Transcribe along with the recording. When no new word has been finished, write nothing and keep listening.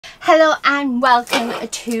Hello and welcome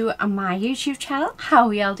to my YouTube channel. How are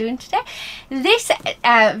we all doing today? This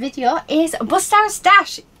video is Bust Our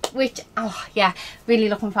Stash, which really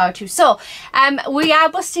looking forward to. So we are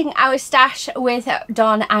busting our stash with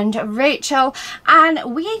Dawn and Rachel,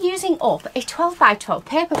 and we are using up a 12 by 12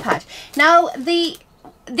 paper pad. Now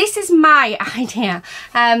this is my idea.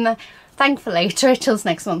 Thankfully it's Rachel's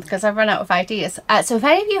next month because I've run out of ideas. So if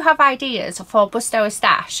any of you have ideas for Bust Our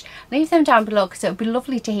Stash, leave them down below because it would be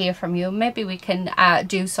lovely to hear from you. Maybe we can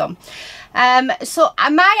do some. So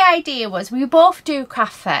my idea was we both do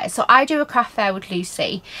craft fairs. So I do a craft fair with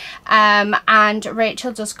Lucy, and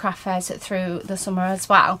Rachel does craft fairs through the summer as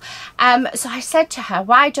well. So I said to her,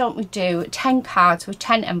 why don't we do 10 cards with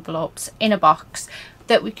 10 envelopes in a box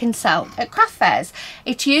that we can sell at craft fairs.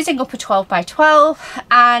 It's using up a 12 by 12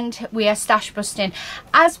 and we are stash busting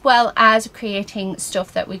as well as creating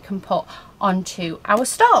stuff that we can put onto our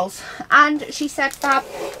stalls. And she said fab,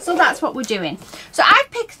 so that's what we're doing. So I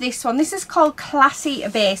picked this one. This is called Classy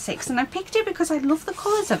Basics, and I picked it because I love the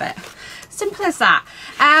colours of it. Simple as that.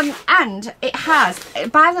 And it has,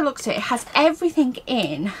 by the looks of it, it has everything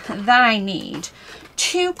in that I need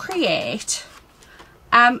to create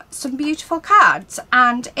some beautiful cards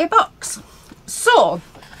and a box. So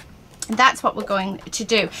that's what we're going to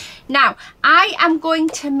do. Now I am going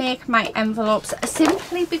to make my envelopes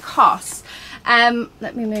simply because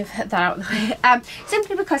let me move that out of the way.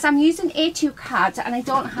 Simply because I'm using A2 cards and I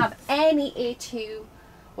don't have any A2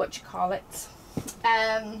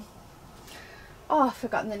 I've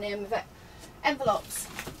forgotten the name of it, envelopes.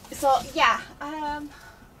 So yeah,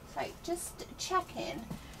 right, just checking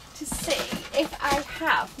to see if I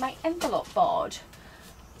have my envelope board,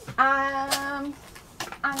 and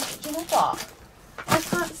you know what, I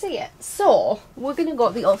can't see it, so we're gonna go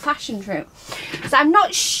the old-fashioned route. So I'm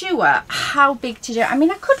not sure how big to do. I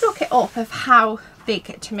mean, I could look it up of how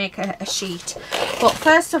big to make a sheet, but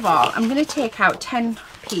first of all I'm going to take out 10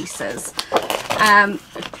 pieces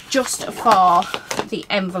just for the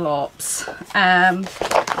envelopes.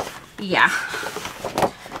 Yeah,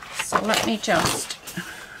 so let me just,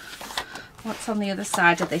 what's on the other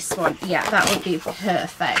side of this one? Yeah, that would be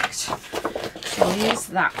perfect. So I'll use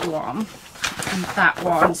that one and that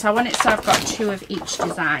one. So I want it so I've got 2 of each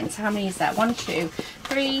design. So how many is that? 1, 2,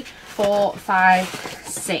 3, 4, 5,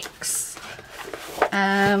 6.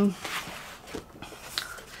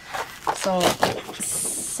 So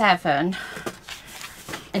 7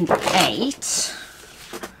 and 8.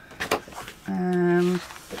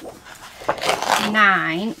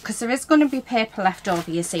 9, because there is going to be paper left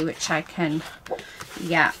over, you see, which I can,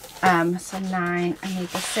 yeah, so 9, I need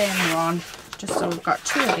the same one, just so we've got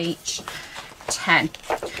 2 of each. 10.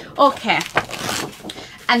 Okay,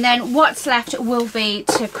 and then what's left will be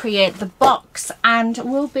to create the box and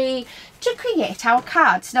will be to create our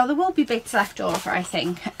cards. Now there will be bits left over, I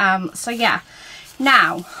think. So yeah,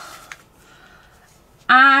 now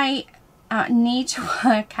I need to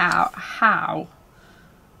work out how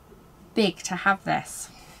big to have this.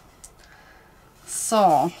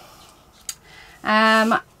 So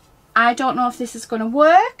I don't know if this is going to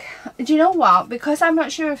work. Do you know what, because I'm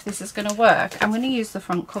not sure if this is going to work, I'm going to use the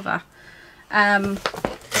front cover,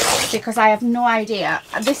 because I have no idea.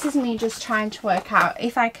 This is me just trying to work out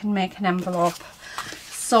if I can make an envelope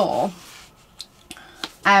so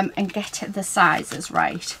and get the sizes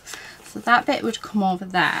right. So that bit would come over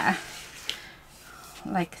there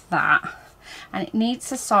like that, and it needs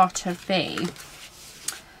to sort of be,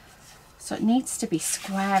 so it needs to be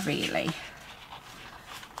square really.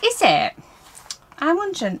 Is it? I'm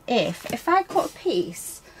wondering if I cut a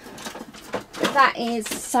piece that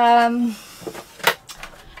is I'm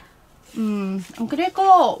gonna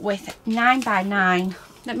go with 9 by 9.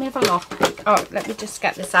 Let me have a look. Oh, let me just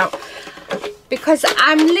get this out, because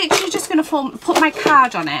I'm literally just gonna put my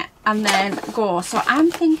card on it and then go. So I'm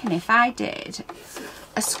thinking if I did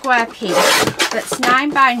a square piece that's 9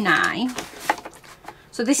 by 9,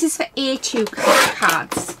 so this is for A2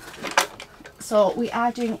 cards, so we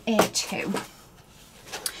are doing A2,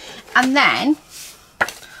 and then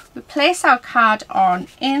we place our card on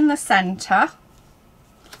in the center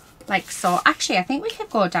like so. Actually, I think we could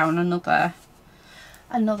go down another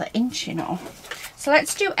inch, you know. So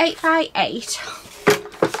let's do 8 by 8.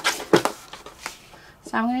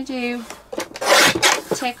 So I'm going to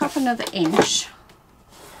take off another inch.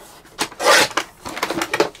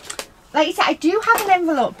 Like I said, I do have an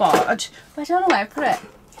envelope board, but I don't know where I put it.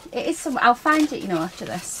 It is somewhere. I'll find it, you know, after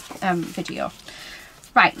this video.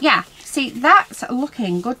 Right, yeah. See, that's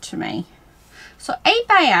looking good to me. So 8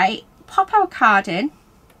 by 8, pop our card in,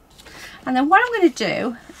 and then what I'm going to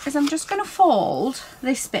do is I'm just going to fold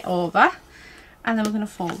this bit over And then we're going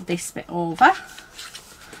to fold this bit over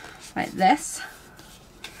like this.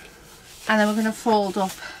 And then we're going to fold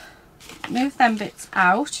up, move them bits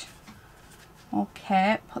out.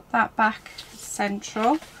 Okay, put that back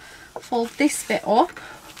central. Fold this bit up.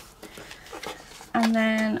 And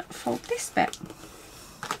then fold this bit.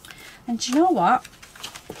 And do you know what?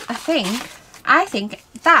 I think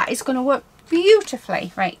that is going to work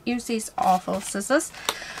beautifully. Right, use these awful scissors.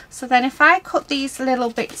 So then if I cut these little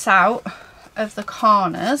bits out of the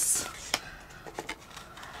corners,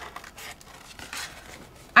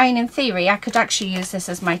 I mean, in theory I could actually use this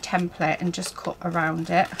as my template and just cut around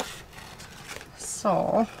it.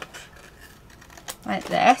 So like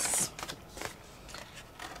this.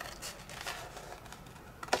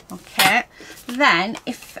 Okay, then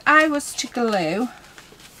if I was to glue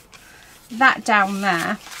that down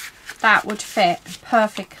there, that would fit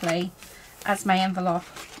perfectly as my envelope.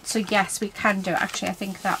 So yes, we can do it. Actually, I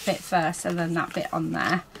think that bit first and then that bit on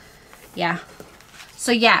there. Yeah.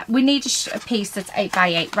 So yeah, we need a piece that's 8 by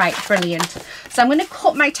 8. Right, brilliant. So I'm going to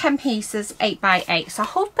cut my 10 pieces 8 by 8. So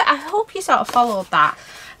I hope you sort of followed that.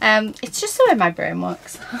 It's just the way my brain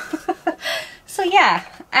works. So yeah.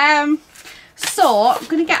 So I'm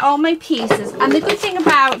going to get all my pieces, and the good thing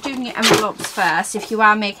about doing your envelopes first, if you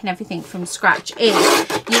are making everything from scratch, is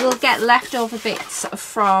you will get leftover bits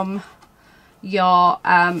from your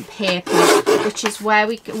paper, which is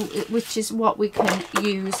what we can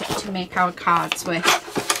use to make our cards with.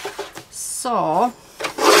 So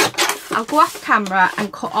I'll go off camera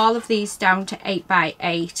and cut all of these down to 8 by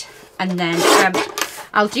 8, and then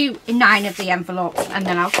I'll do 9 of the envelopes, and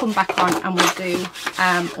then I'll come back on and we'll do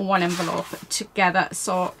one envelope together.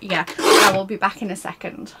 So yeah, I will be back in a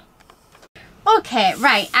second. Okay,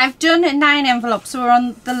 right, I've done 9 envelopes, so we're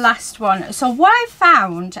on the last one. So what I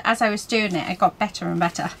found as I was doing it, I got better and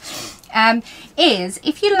better, is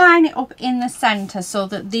if you line it up in the centre so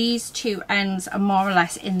that these two ends are more or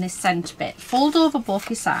less in this centre bit, fold over both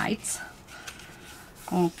your sides,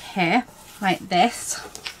 okay, like this,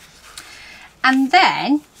 and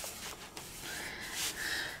then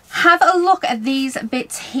have a look at these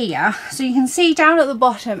bits here. So you can see down at the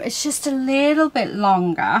bottom it's just a little bit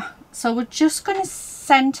longer. So we're just going to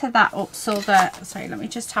centre that up so that, sorry, let me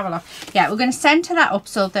just have a look. Yeah, we're going to centre that up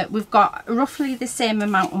so that we've got roughly the same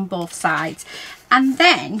amount on both sides. And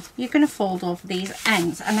then you're going to fold over these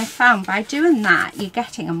ends. And I found by doing that, you're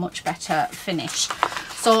getting a much better finish.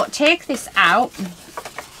 So take this out,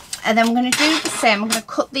 and then we're going to do the same. I'm going to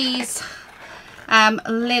cut these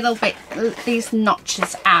these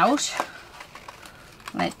notches out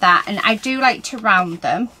like that. And I do like to round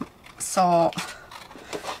them. So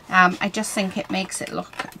I just think it makes it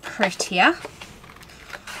look prettier.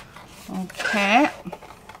 Okay,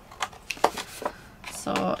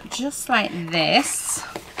 so just like this.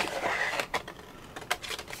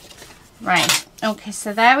 Right, okay,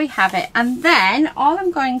 so there we have it. And then all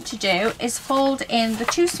I'm going to do is fold in the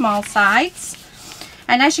 2 small sides,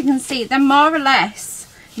 and as you can see, they're more or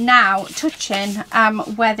less now touching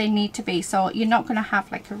where they need to be, so you're not going to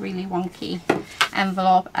have like a really wonky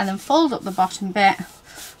envelope. And then fold up the bottom bit,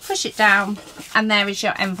 push it down, and there is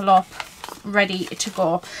your envelope ready to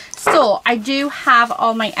go. So I do have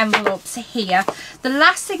all my envelopes here. The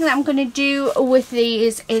last thing that I'm going to do with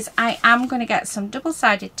these is I am going to get some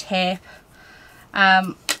double-sided tape,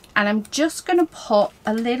 and I'm just going to put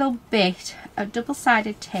a little bit of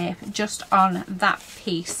double-sided tape just on that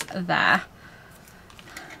piece there,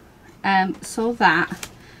 so that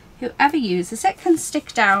whoever uses it can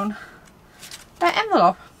stick down their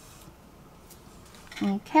envelope.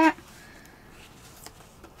 Okay,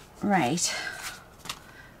 right,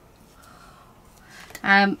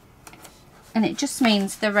 and it just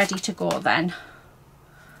means they're ready to go then.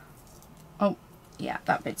 Oh yeah,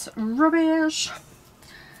 that bit's rubbish.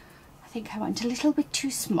 I think I went a little bit too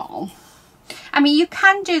small. I mean, you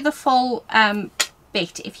can do the full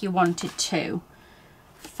bit if you wanted to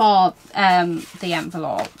for the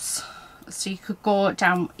envelopes, so you could go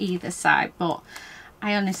down either side, but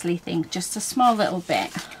I honestly think just a small little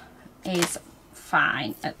bit is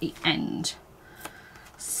fine at the end.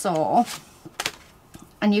 So,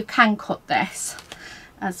 and you can cut this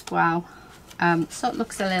as well, so it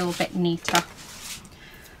looks a little bit neater.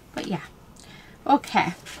 But yeah,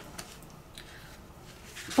 okay.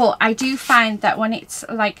 But I do find that when it's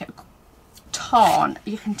like torn,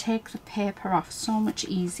 you can take the paper off so much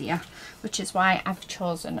easier, which is why I've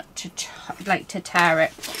chosen to tear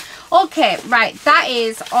it. Okay, right, that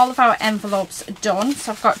is all of our envelopes done.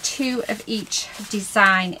 So I've got 2 of each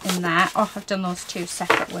design in there. Oh, I've done those 2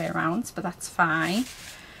 separate way arounds, but that's fine.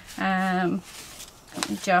 Let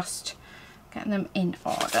me just get them in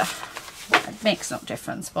order. it makes no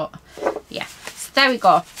difference, but yeah. So there we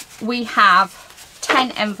go. We have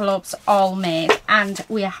 10 envelopes all made, and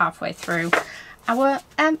we are halfway through our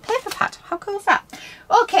paper pad. How cool is that?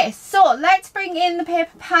 Okay, so let's bring in the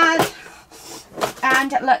paper pad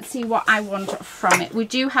and let's see what I want from it. We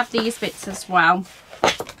do have these bits as well,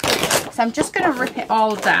 so I'm just going to rip it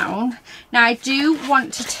all down. Now I do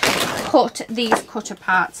want to cut these cutter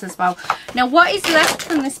parts as well. Now what is left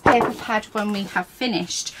from this paper pad when we have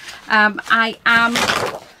finished, I am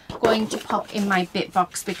going to pop in my bit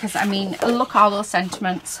box, because I mean, look, all those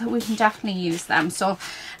sentiments, we can definitely use them. So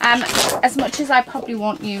as much as I probably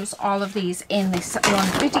won't use all of these in this one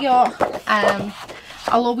video,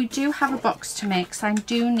 although we do have a box to make, so I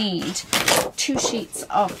do need 2 sheets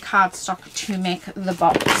of cardstock to make the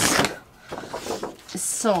box.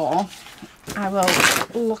 So I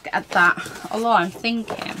will look at that, although I'm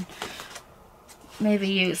thinking maybe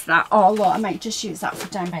use that, although I might just use that for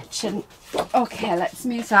dimension. Okay, let's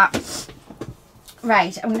move that.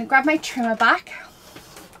 Right, I'm going to grab my trimmer back.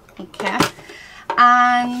 Okay,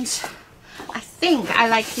 and I think I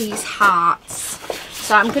like these hearts,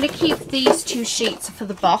 so I'm going to keep these 2 sheets for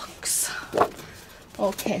the box.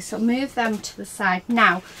 Okay, so move them to the side.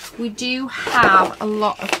 Now we do have a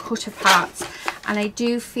lot of cutter parts, and I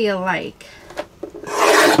do feel like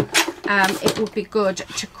it would be good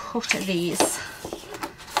to cut these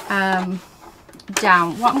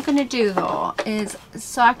down. What I'm going to do though is,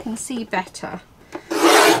 so I can see better,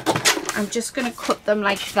 I'm just going to cut them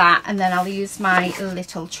like that, and then I'll use my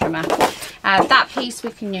little trimmer. That piece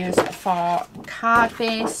we can use for card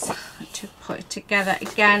base to put it together.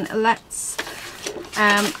 Again, let's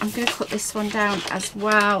I'm going to cut this one down as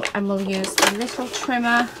well, and we'll use the little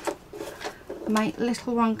trimmer, my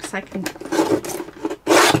little one, because I can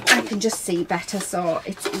just see better, so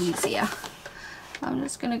it's easier. I'm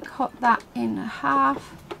just going to cut that in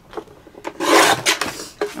half.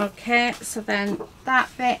 Okay, so then that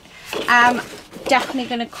bit, definitely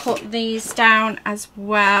going to cut these down as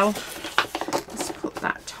well. Let's cut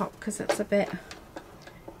that top because it's a bit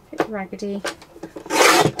raggedy.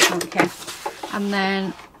 Okay, and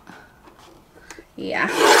then yeah,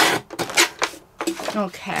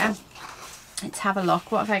 okay, let's have a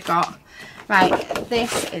look. What have I got? Right,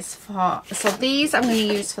 this is for, so these I'm going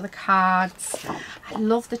to use for the cards. I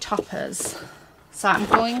love the toppers, so I'm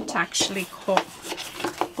going to actually cut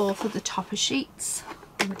both of the topper sheets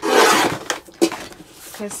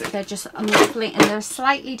because they're just lovely, and they're a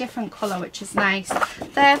slightly different colour, which is nice.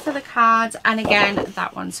 They're for the cards, and again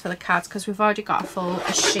that one's for the cards because we've already got a full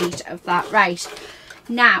sheet of that. Right,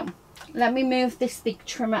 now let me move this big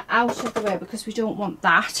trimmer out of the way because we don't want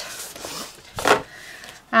that.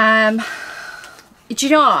 Do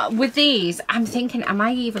you know what? With these, I'm thinking, am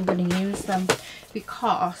I even going to use them?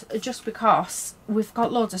 Because we've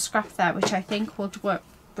got loads of scrap there, which I think would work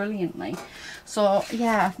brilliantly. So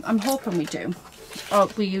yeah, I'm hoping we do, or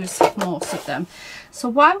we use most of them. So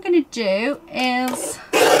what I'm going to do is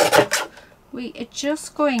we are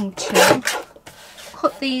just going to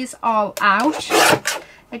cut these all out.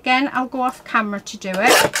 Again, I'll go off camera to do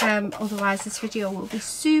it, otherwise this video will be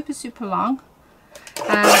super long.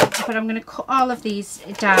 But I'm going to cut all of these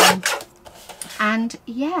down, and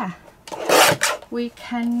yeah, we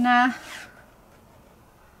can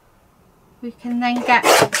then get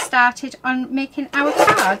started on making our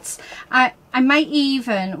cards. I might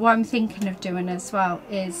even, what I'm thinking of doing as well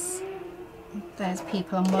is, there's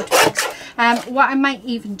people on mud bricks. What I might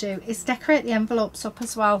even do is decorate the envelopes up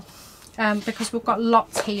as well, because we've got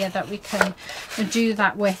lots here that we can do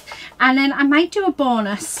that with. And then I might do a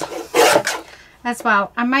bonus as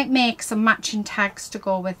well. I might make some matching tags to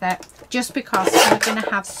go with it, just because we're going to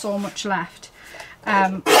have so much left.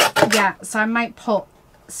 Yeah, so I might put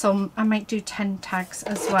some, I might do 10 tags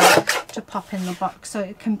as well to pop in the box, so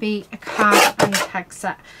it can be a card and tag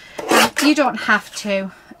set. You don't have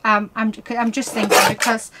to. I'm just thinking,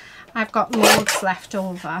 because I've got loads left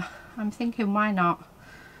over, I'm thinking why not.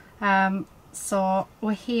 So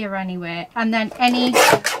we're here anyway, and then any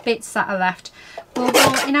bits that are left will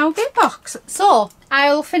go in our bit box. So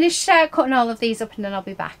I'll finish cutting all of these up, and then I'll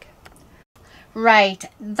be back. Right,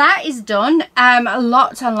 that is done.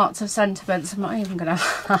 Lots and lots of sentiments, I'm not even gonna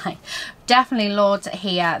lie. Definitely loads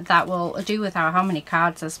here that will do with our how many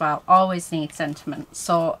cards as well. Always need sentiments,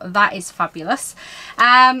 so that is fabulous.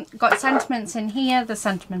 Got sentiments in here, the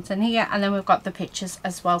sentiments in here, and then we've got the pictures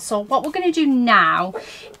as well. So what we're going to do now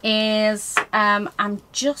is I'm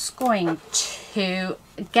just going to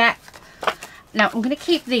get, now I'm going to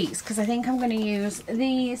keep these because I think I'm going to use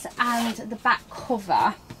these and the back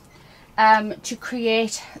cover to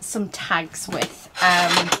create some tags with.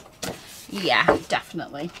 Yeah,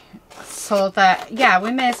 definitely. So that, yeah,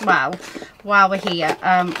 we may as well, while we're here,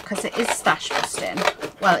 because it is stash busting.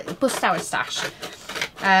 Well, it bust our stash.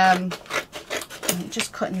 I'm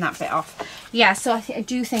just cutting that bit off. Yeah, so I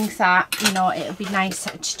do think that, you know, it would be nice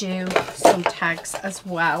to do some tags as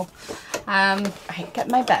well. I get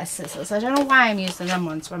my better scissors. I don't know why I'm using them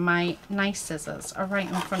ones when my nice scissors are right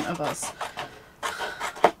in front of us.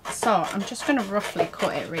 So I'm just going to roughly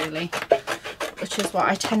cut it really, which is what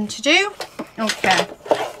I tend to do. Okay,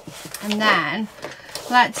 and then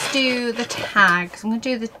let's do the tags. I'm going to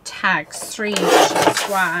do the tags 3 inches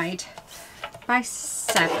wide by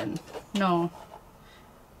 7. No.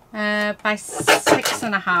 By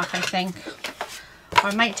 6.5, I think. Or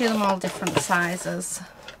I might do them all different sizes.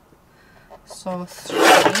 So 3.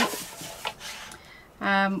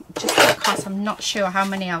 Just because I'm not sure how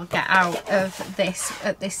many I'll get out of this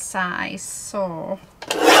at this size. So,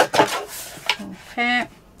 okay.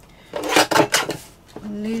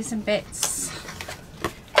 I'm losing bits.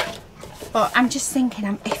 But I'm just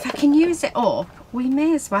thinking, if I can use it up, we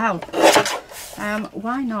may as well.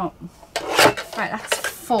 Why not? Right, that's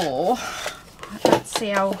 4. Let's see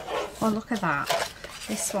how, oh look at that,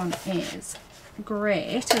 this one is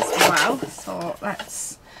great as well, so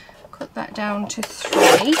let's cut that down to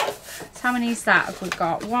 3. So how many is that have we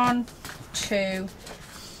got? 1, 2,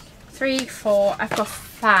 3, 4, I've got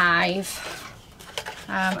 5.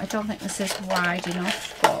 I don't think this is wide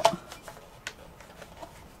enough, but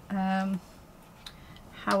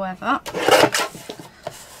however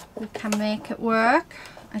we can make it work.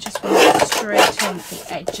 I just want to straighten the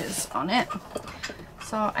edges on it.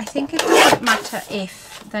 So I think it doesn't matter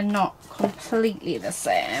if they're not completely the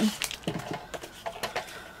same.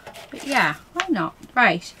 But yeah, why not?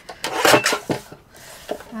 Right.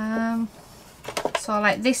 So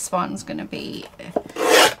like this one's going to be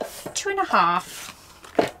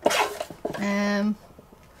 2.5.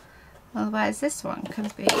 Otherwise this one can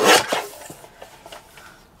be...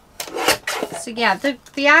 So yeah,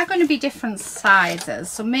 they are going to be different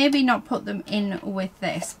sizes, so maybe not put them in with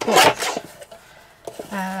this, but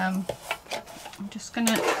I'm just going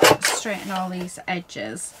to straighten all these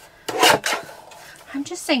edges. I'm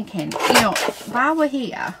just thinking, you know, while we're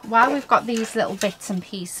here, while we've got these little bits and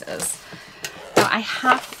pieces, now I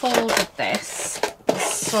have folded this,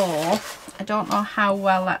 so I don't know how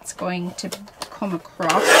well that's going to come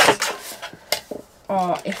across,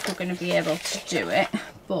 or if we're going to be able to do it.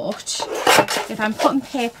 But if I'm putting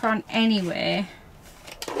paper on anyway,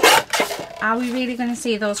 are we really going to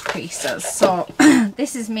see those creases? So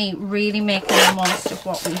this is me really making the most of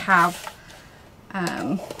what we have.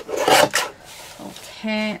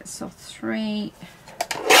 Okay, so 3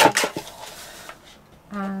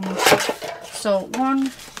 and so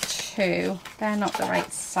 1, 2, they're not the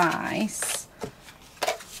right size.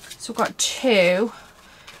 So we've got 2,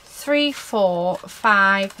 3, 4,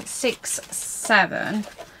 5, 6, 7,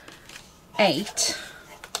 8,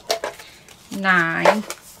 9,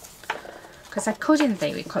 because I could in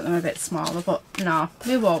theory cut them a bit smaller, but no,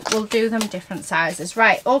 we won't. We'll do them different sizes.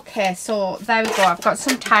 Right, okay, so there we go. I've got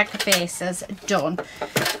some tag bases done.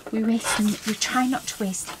 We try not to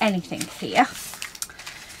waste anything here,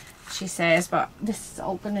 she says, but this is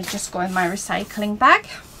all going to just go in my recycling bag.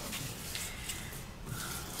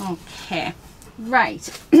 Okay, right.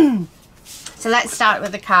 So let's start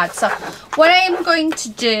with the card. So what I am going to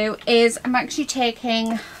do is I'm actually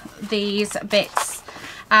taking these bits.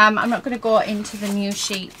 I'm not going to go into the new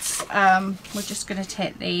sheets. We're just going to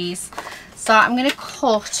take these. So I'm going to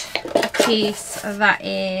cut a piece that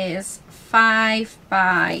is 5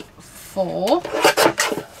 by 4.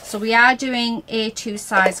 So we are doing A2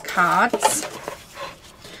 size cards.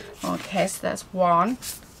 Okay, so there's 1.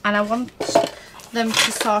 And I want them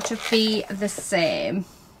to sort of be the same.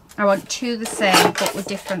 I want 2 the same but with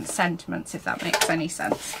different sentiments, if that makes any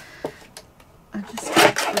sense. I'll just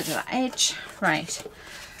get rid of that edge. Right.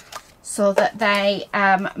 So that they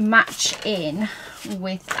match in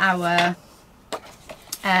with our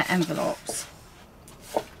envelopes.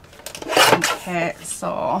 Okay,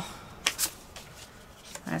 so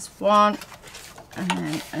there's 1 and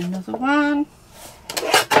then another 1.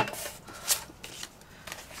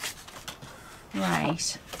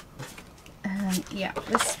 Right. Yeah,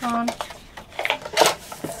 this one.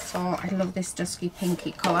 So I love this dusky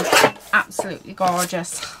pinky colour. Absolutely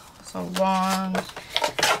gorgeous. So 1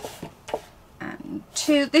 and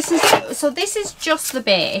 2. This is just the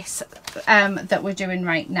base that we're doing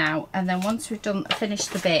right now, and then once we've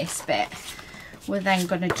finished the base bit, we'll then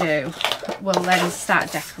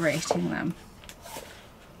start decorating them.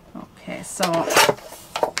 Okay, so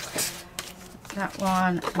that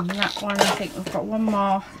one and that one. I think we've got one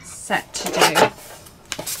more set to do.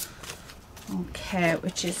 Okay,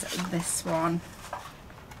 which is this one.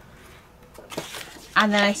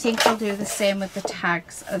 And then I think I'll do the same with the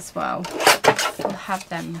tags as well. We'll have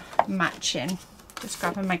them matching. Just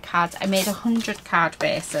grabbing my cards. I made 100 card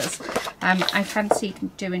bases. I fancy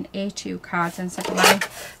doing A2 cards instead of my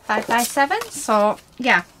 5x7. So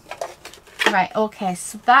yeah. Right, okay,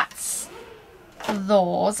 so that's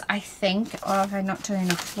those, I think. Or have I not done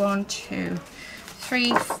enough? 1, 2,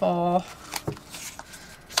 3, 4,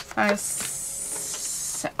 5,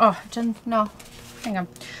 6. Oh, I've done, no, hang on.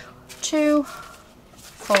 2,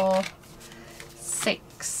 4,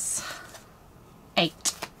 6,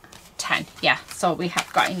 8, 10. Yeah, so we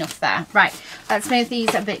have got enough there. Right, let's move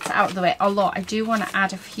these bits out of the way. Although I do want to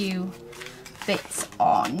add a few bits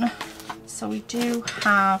on. So we do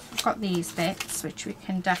have, we've got these bits which we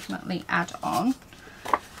can definitely add on.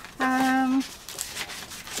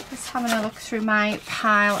 Just having a look through my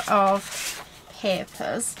pile of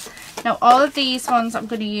papers. Now all of these ones I'm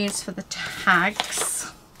going to use for the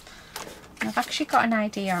tags. And I've actually got an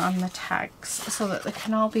idea on the tags so that they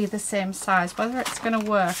can all be the same size. Whether it's going to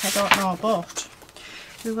work, I don't know, but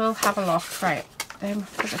we will have a look. Right,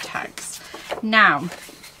 for the tags. Now,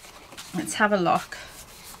 let's have a look.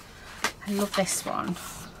 I love this one.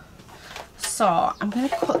 So I'm going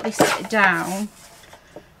to cut this down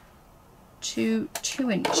to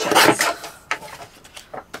 2 inches.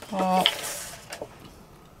 Or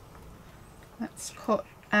let's cut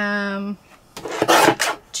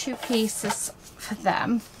 2 pieces for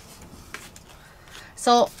them.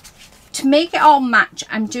 So to make it all match,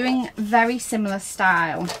 I'm doing very similar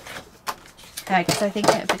style. Okay, because I think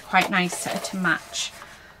it would be quite nice to match.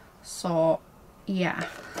 So yeah.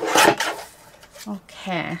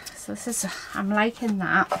 Okay, so this is, I'm liking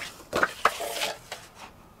that.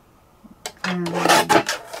 And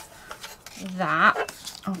that.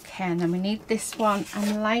 Okay, and then we need this one.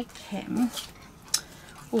 I'm liking,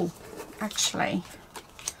 oh, actually,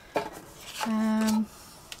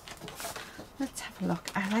 let's have a look.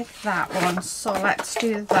 I like that one, so let's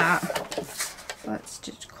do that. Let's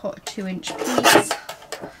just cut a 2-inch piece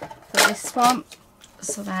for this one.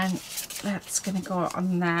 So then that's going to go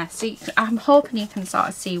on there. So I'm hoping you can sort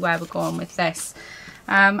of see where we're going with this.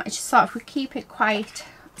 I just thought if we keep it quite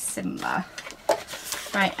similar.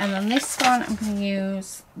 Right, and then this one I'm going to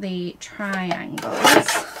use the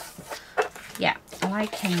triangles. Yeah, I'm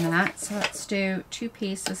liking that. So let's do 2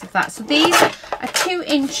 pieces of that. So these are 2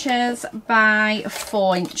 inches by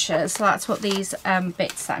 4 inches. So that's what these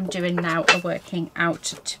bits that I'm doing now are working out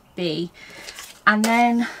to be. And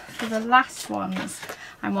then for the last ones,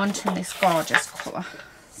 I'm wanting this gorgeous colour.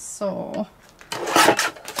 So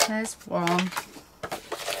there's one,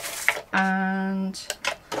 and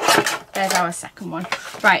there's our second one.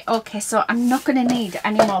 Right, okay, so I'm not going to need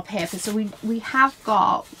any more paper. So we have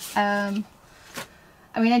got, I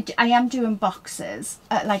mean, I am doing boxes,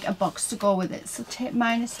 like a box to go with it. So take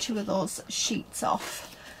 -2 of those sheets off.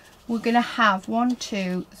 We're going to have 1,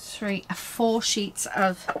 2, 3, 4 sheets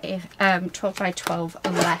of 12 by 12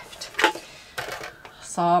 left.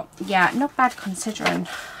 So yeah, not bad considering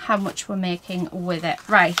how much we're making with it.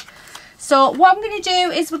 Right, so what I'm going to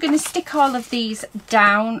do is we're going to stick all of these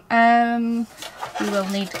down. We will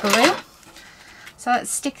need glue. So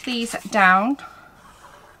let's stick these down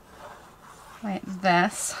like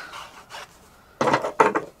this.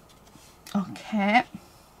 Okay.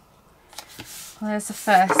 There's the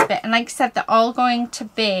first bit, and like I said, they're all going to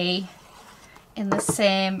be in the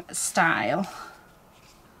same style,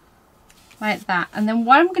 like that. And then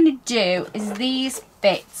what I'm going to do is these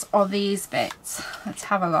bits, or these bits, let's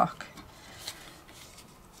have a look.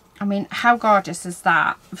 I mean, how gorgeous is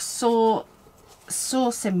that? So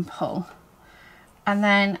simple. And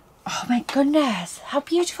then, oh my goodness, how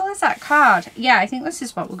beautiful is that card? Yeah, I think this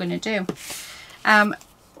is what we're going to do.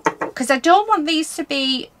 Because I don't want these to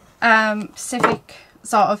be specific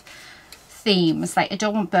sort of themes. Like, I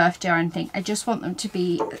don't want birthday or anything. I just want them to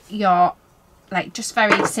be your, like, just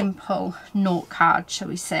very simple note card, shall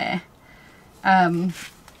we say.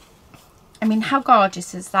 I mean, how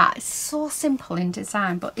gorgeous is that? It's so simple in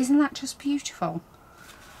design, but isn't that just beautiful?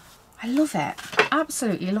 I love it.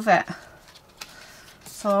 Absolutely love it.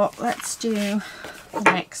 So let's do the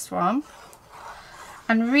next one.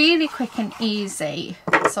 And really quick and easy.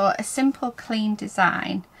 So a simple, clean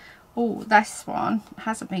design. Oh, this one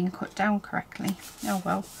hasn't been cut down correctly. Oh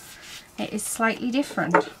well. It is slightly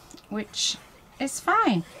different, which is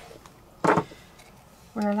fine.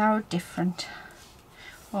 We're allowed different.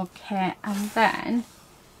 Okay, and then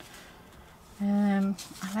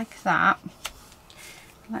I like that.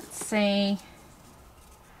 Let's see.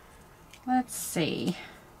 let's see.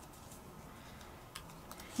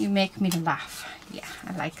 You make me laugh. Yeah,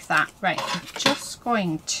 I like that. Right, I'm just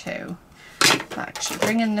going to actually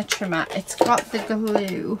bring in the trimmer. It's got the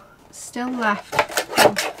glue still left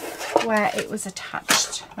where it was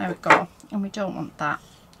attached. There we go. And we don't want that.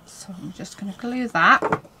 So I'm just going to glue that.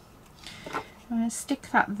 I'm going to stick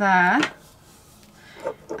that there.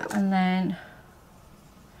 And then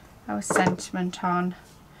our sentiment on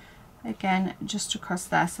again just across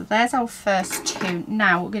there. So there's our first two.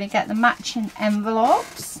 Now we're going to get the matching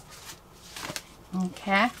envelopes.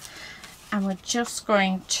 Okay. And we're just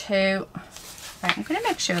going to, right, I'm going to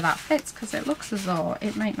make sure that fits because it looks as though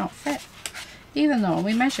it might not fit. Even though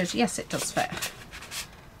we measured, yes, it does fit.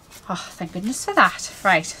 Oh, thank goodness for that.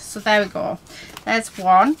 Right, so there we go. There's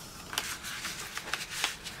one.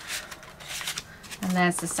 And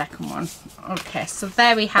there's the second one. Okay, so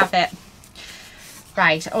there we have it.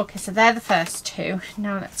 Right, okay, so they're the first two.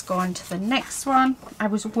 Now let's go on to the next one. I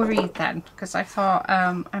was worried then because I thought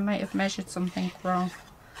I might have measured something wrong.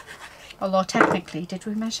 Although technically, did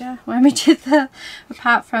we measure when we did the,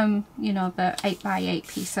 apart from, you know, the 8x8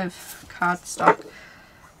 piece of cardstock,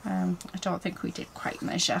 I don't think we did quite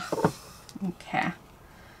measure. Okay,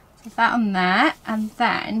 so that on there, and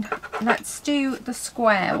then let's do the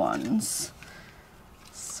square ones.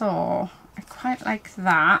 So I quite like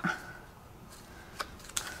that,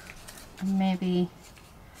 and maybe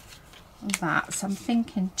that. So I'm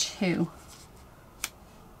thinking two,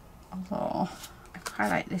 although I quite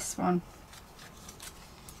like this one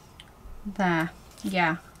there.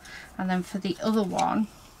 Yeah, and then for the other one,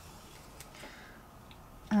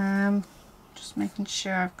 just making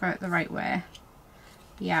sure I've got it the right way.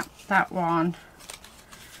 Yeah, that one,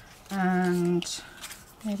 and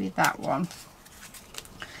maybe that one.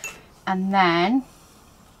 And then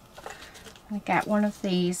I'm going to get one of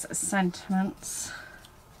these sentiments.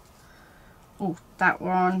 Oh, that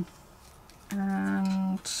one.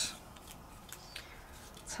 And let's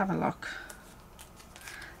have a look.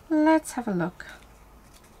 Let's have a look.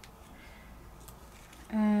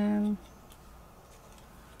 Oh,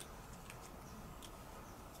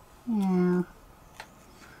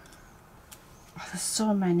 there's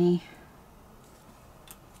so many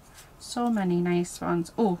nice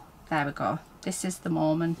ones. Oh, there we go. This is the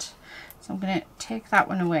moment. So I'm going to take that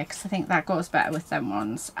one away because I think that goes better with them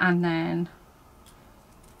ones. And then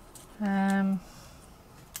let's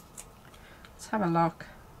have a look.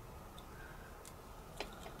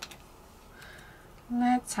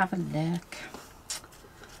 Let's have a look.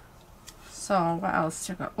 So what else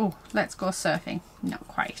to go? Oh, let's go surfing. Not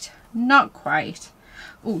quite. Not quite.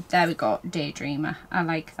 Oh, there we go. Daydreamer. I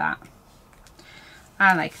like that.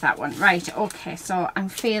 I like that one. Right, okay, so I'm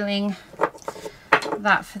feeling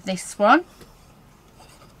that for this one.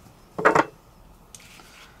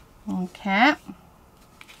 Okay.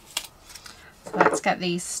 So let's get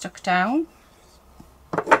these stuck down.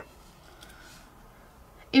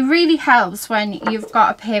 It really helps when you've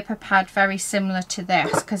got a paper pad very similar to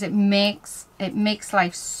this, because it makes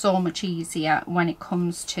life so much easier when it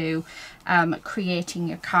comes to creating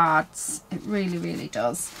your cards. It really, really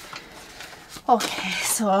does. Okay,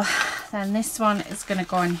 so then this one is going to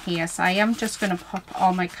go in here. So I am just going to pop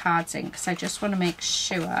all my cards in because I just want to make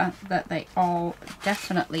sure that they all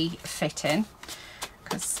definitely fit in.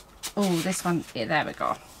 Because, oh, this one, yeah, there we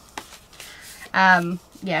go.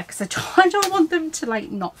 Yeah, because I don't want them to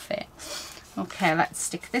like not fit. Okay, let's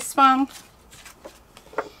stick this one.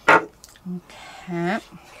 Okay.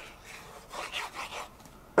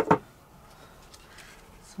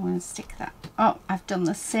 So I'm going to stick that. Oh, I've done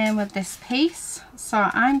the same with this piece.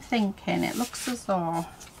 So I'm thinking it looks as though,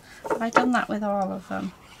 have I done that with all of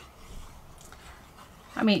them?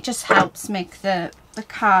 I mean, it just helps make the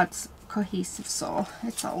cards cohesive, so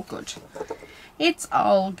it's all good. It's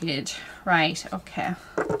all good. Right, okay.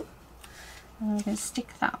 And I'm going to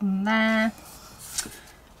stick that on there.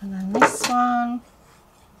 And then this one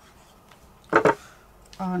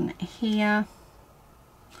on here.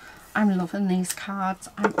 I'm loving these cards.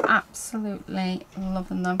 I'm absolutely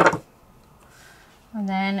loving them. And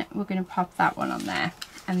then we're going to pop that one on there.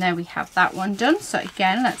 And there we have that one done. So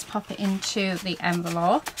again, let's pop it into the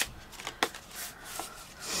envelope.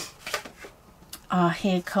 Oh,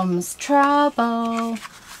 here comes trouble.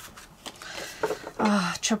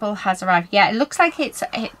 Oh, trouble has arrived. Yeah, it looks like it's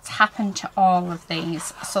happened to all of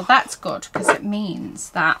these. So that's good because it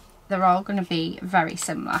means that they're all going to be very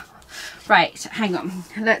similar. Right, hang on.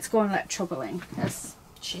 Let's go and let Trouble in because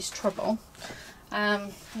she's trouble.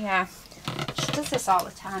 Yeah, she does this all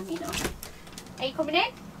the time, you know. Are you coming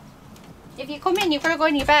in? If you come in, you've got to go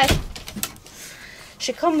in your bed.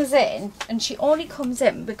 she comes in, and she only comes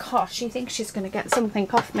in because she thinks she's going to get something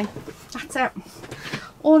off me. That's it.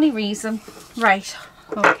 Only reason. Right.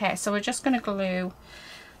 Okay, so we're just going to glue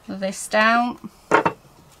this down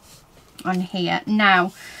on here. Now,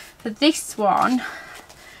 for this one,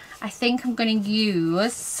 I think I'm going to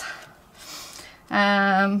use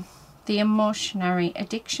the Emotionary, a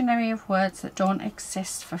dictionary of words that don't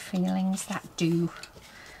exist for feelings that do.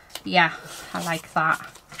 Yeah, I like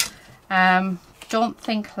that. Don't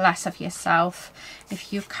think less of yourself.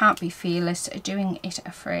 If you can't be fearless, doing it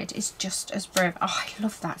afraid is just as brave. Oh, I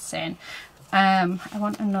love that saying. I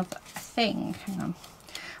want another thing. Hang on.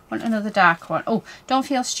 I want another dark one. Oh, don't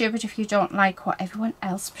feel stupid if you don't like what everyone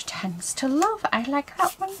else pretends to love. I like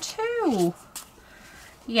that one too.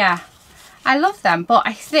 Yeah, I love them, but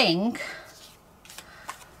I think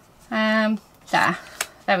there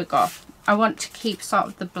we go. I want to keep sort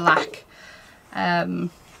of the black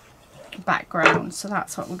background, so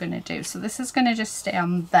that's what we're going to do. So this is going to just stay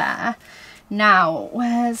on there. Now,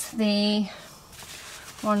 where's the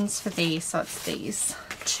ones for these? So it's these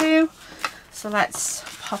two. So let's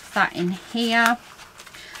pop that in here.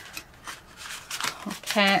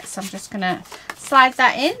 Okay, so I'm just going to slide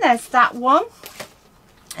that in. There's that one.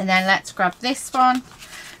 And then let's grab this one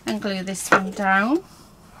and glue this one down.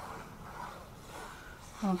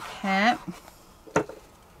 Okay.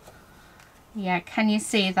 Yeah, can you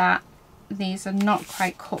see that these are not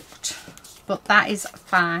quite cooked? But that is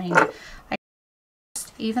fine.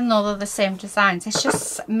 Even though they're the same designs, it's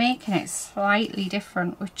just making it slightly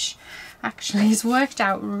different, which actually has worked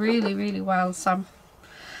out really, really well. So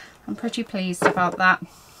I'm pretty pleased about that.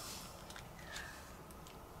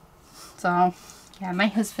 So yeah, my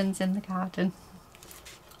husband's in the garden,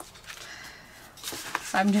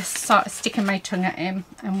 so I'm just sort of sticking my tongue at him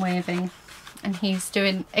and waving, and he's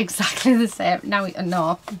doing exactly the same. Now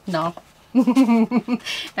no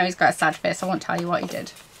now he's got a sad face. I won't tell you what he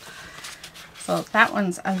did. So that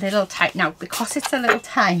one's a little tight. Now, because it's a little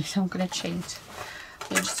tight, I'm going to cheat.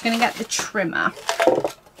 I'm just going to get the trimmer,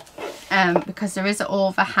 because there is an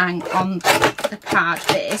overhang on the card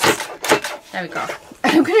base. There we go.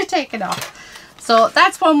 I'm going to take it off. So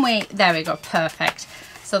that's one way. There we go. Perfect.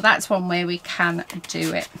 So that's one way we can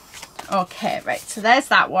do it. Okay, right. So there's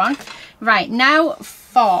that one. Right, now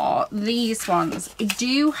for these ones, I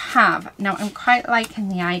do have, now I'm quite liking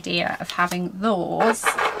the idea of having those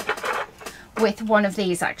with one of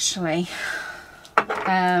these actually.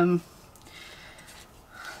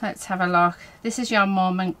 Let's have a look. This is your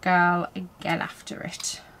moment, girl. Get after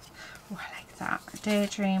it. Oh, I like that.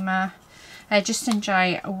 Daydreamer. Just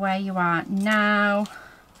enjoy where you are now.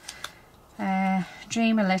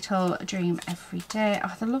 Dream a little, dream every day.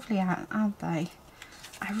 Oh, they're lovely, aren't they?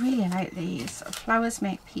 I really like these. Flowers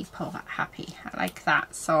make people happy. I like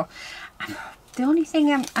that. So the only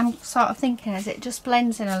thing I'm sort of thinking is it just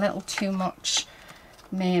blends in a little too much,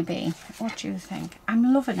 maybe. What do you think?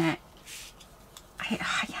 I'm loving it.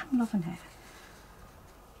 I am loving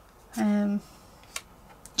it.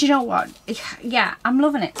 Do you know what? Yeah, I'm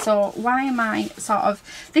loving it. So why am I sort of,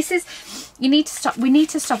 this is, you need to stop, we need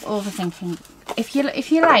to stop overthinking. If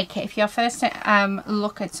you like it, if your first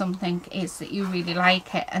look at something is that you really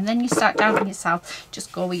like it, and then you start doubting yourself,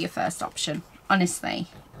 just go with your first option. Honestly,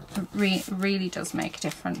 it really does make a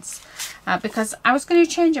difference. Because I was going to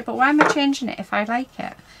change it, but why am I changing it if I like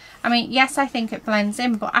it? I mean, yes, I think it blends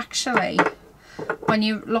in, but actually, when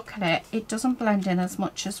you look at it, it doesn't blend in as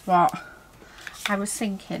much as what I was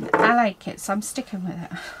thinking. I like it, so I'm sticking with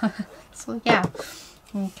it. So yeah,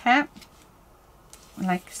 okay,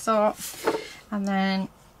 like so. And then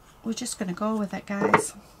we're just going to go with it,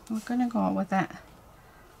 guys. We're going to go with it.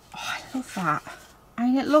 Oh, I love that. I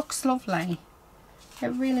mean, it looks lovely. It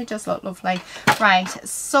really does look lovely. Right,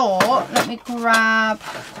 so let me grab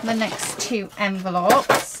the next two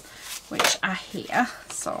envelopes, which are here.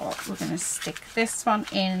 So we're going to stick this one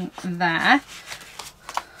in there.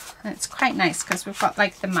 And it's quite nice because we've got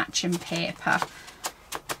like the matching paper.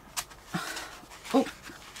 Oh,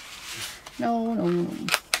 no.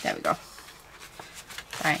 There we go.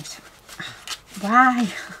 Right.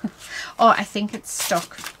 Why? Oh, I think it's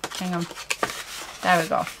stuck. Hang on. There we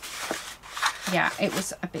go. Yeah, it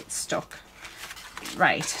was a bit stuck.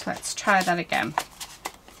 Right, let's try that again.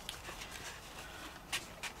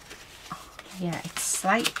 Yeah, it's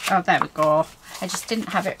slight. Oh, there we go. I just didn't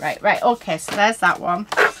have it right. Right, okay, so there's that one.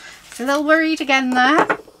 It's a little worried again there.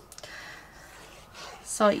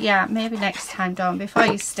 So yeah, maybe next time, Dawn, before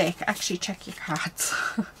you stick, actually check your cards.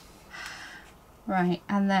 Right,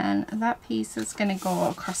 and then that piece is going to go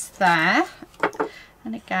across there.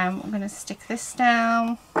 And again, we're going to stick this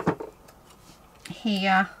down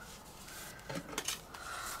here.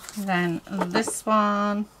 then this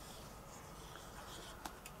one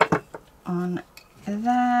on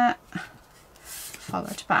that,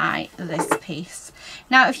 followed by this piece.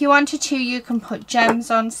 Now if you wanted to, you can put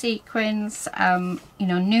gems on, sequins, you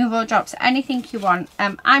know, Nuvo drops, anything you want.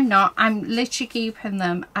 I'm literally keeping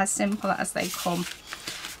them as simple as they come,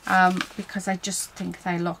 because I just think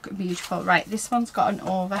they look beautiful. Right, this one's got an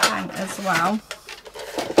overhang as well.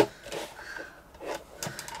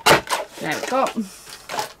 There we go.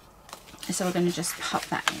 So we're going to just pop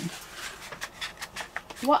that in.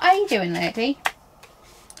 What are you doing, lady?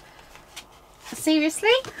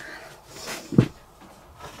 Seriously?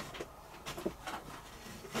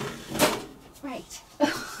 Right.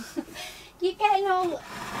 You're getting all...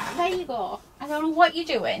 There you go. I don't know what you're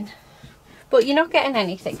doing. But you're not getting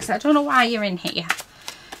anything, because I don't know why you're in here.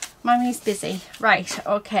 Mummy's busy. Right,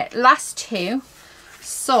 okay. Last two.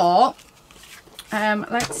 So,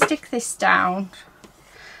 let's stick this down.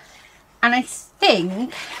 And I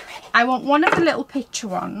think I want one of the little picture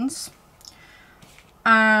ones.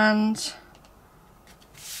 And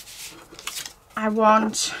I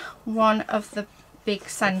want one of the big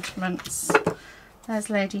sentiments. There's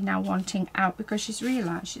lady now wanting out because she's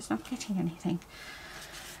realised she's not getting anything.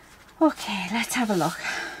 Okay, let's have a look.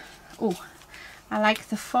 Oh, I like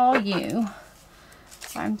the For You.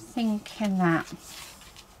 So I'm thinking that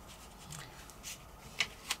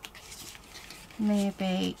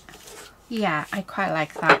maybe, yeah, I quite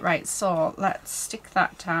like that. Right, so let's stick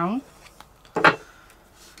that down.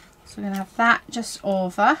 So we're going to have that just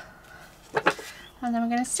over. And then we're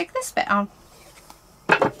going to stick this bit on.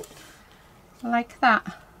 Like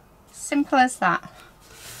that. Simple as that.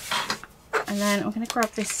 And then I'm going to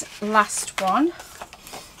grab this last one.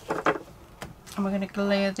 And we're going to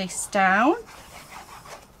glue this down.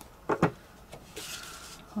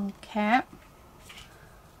 Okay.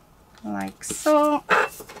 Like so.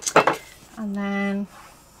 And then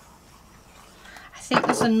I think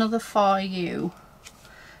there's another For You.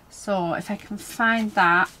 So if I can find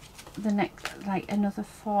that, the next, like another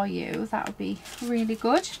For You, that would be really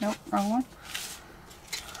good. Nope, wrong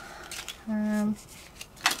one.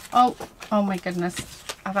 Oh my goodness,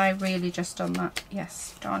 have I really just done that?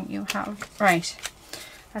 Yes, Dawn, you have. Right,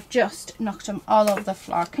 I've just knocked them all over the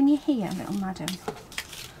floor. Can you hear little madam?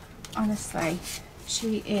 Honestly,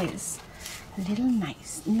 she is a little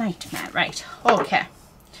nice nightmare. Right, okay,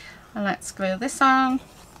 and let's glue this on.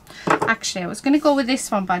 Actually, I was going to go with this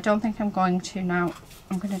one, but I don't think I'm going to now.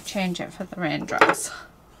 I'm going to change it for the raindrops.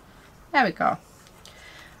 There we go.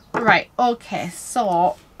 Right, okay,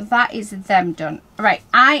 so that is them done. Right,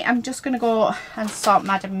 I am just going to go and sort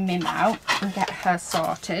Madam Mim out and get her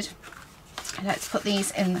sorted. Let's put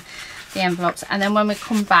these in the envelopes, and then when we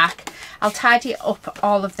come back, I'll tidy up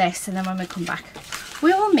all of this, and then when we come back,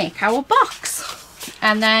 we will make our box.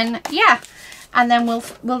 And then, yeah, and then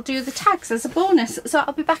we'll do the tags as a bonus. So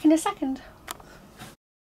I'll be back in a second.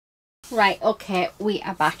 Right, okay, we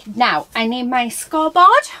are back. Now, I need my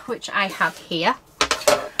scoreboard, which I have here.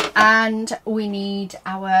 And we need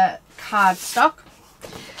our cardstock.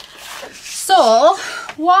 So,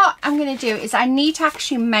 what I'm going to do is I need to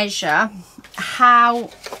actually measure how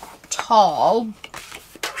tall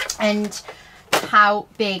and how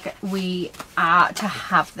big we are to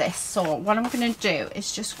have this. So, what I'm going to do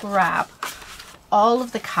is just grab all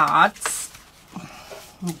of the cards.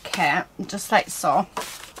 Okay, just like so.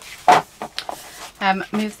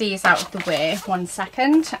 Move these out of the way 1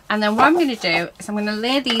 second, and then what I'm going to do is I'm going to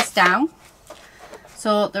lay these down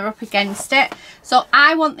so they're up against it. So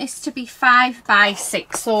I want this to be 5 by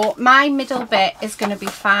 6, so my middle bit is going to be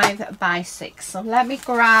 5 by 6. So let me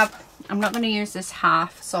grab, I'm not going to use this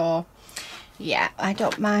half, so yeah, I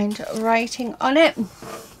don't mind writing on it.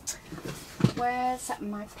 Where's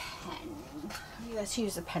my pen? Let's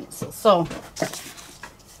use a pencil. So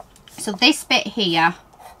this bit here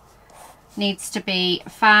needs to be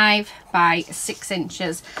 5 by 6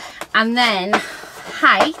 inches, and then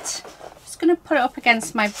height, just going to put it up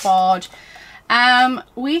against my board.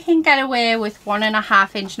 We can get away with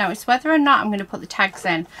 1.5 inch. Now it's whether or not I'm going to put the tags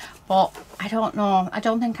in, but I don't know. I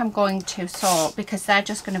don't think I'm going to, so because they're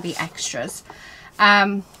just going to be extras.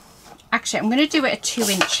 Actually, I'm going to do it a 2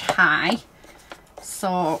 inch high,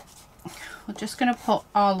 so we're just going to put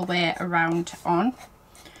all the way around on,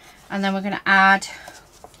 and then we're going to add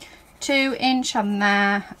 2 inch on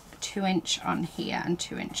there, 2 inch on here, and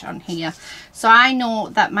 2 inch on here. So I know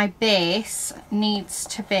that my base needs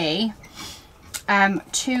to be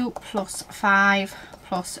 2 plus 5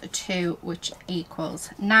 plus 2, which equals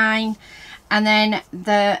 9, and then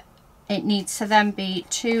it needs to then be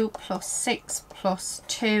 2 plus 6 plus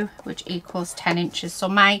 2, which equals 10 inches. So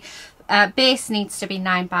my base needs to be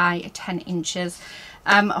 9 by 10 inches.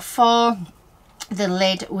 For the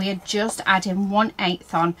lid, we are just adding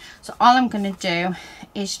 1/8 on, so all I'm going to do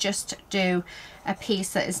is just do a piece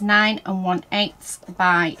that is 9 1/8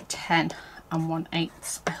 by 10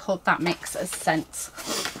 1/8. I hope that makes sense.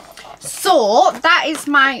 So that is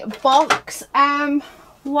my box.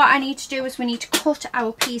 What I need to do is we need to cut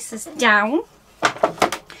our pieces down.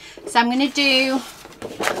 So I'm going to do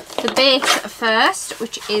the base first,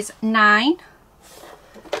 which is 9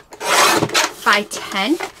 by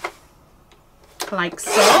 10, like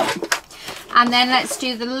so. And then let's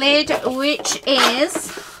do the lid, which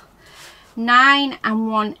is 9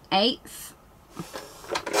 1/8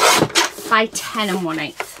 by 10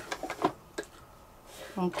 1/8.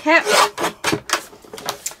 Okay.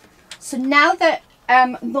 So now that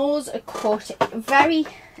those are cut, very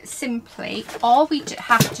simply, all we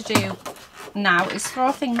have to do now is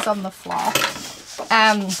throw things on the floor.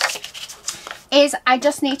 I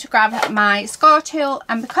just need to grab my score tool,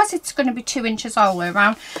 and because it's going to be 2 inches all the way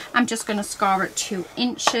around, I'm just going to score at 2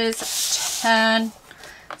 inches, turn,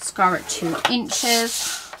 score at 2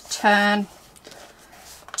 inches, turn,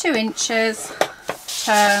 2 inches,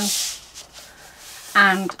 turn,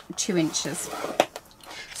 and 2 inches.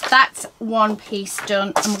 So that's one piece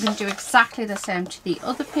done, and we're going to do exactly the same to the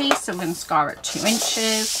other piece. So we're going to score at 2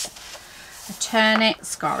 inches, turn it,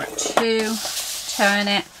 score at 2, turn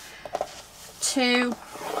it, 2,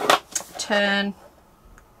 turn.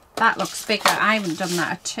 That looks bigger. I haven't done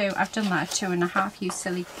that at 2. I've done that at 2.5. You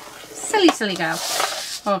silly girl.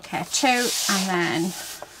 Okay, 2, and then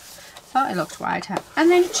thought it looked wider, and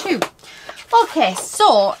then 2. Okay,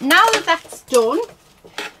 so now that that's done,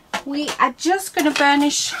 we are just going to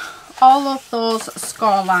burnish all of those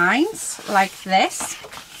score lines like this.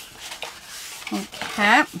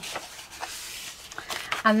 Okay,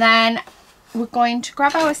 and then we're going to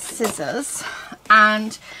grab our scissors,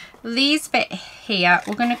 and these bit here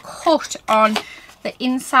we're going to cut on the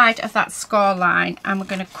inside of that score line, and we're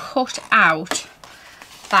going to cut out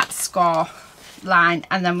that score line,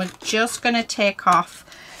 and then we're just going to take off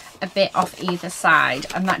a bit off either side,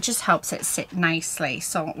 and that just helps it sit nicely.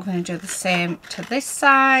 So we're going to do the same to this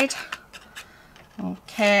side.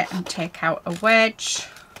 Okay, and take out a wedge,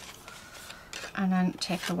 and then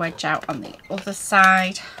take a wedge out on the other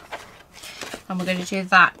side, and we're going to do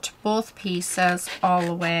that to both pieces all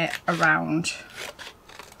the way around.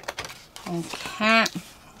 Okay,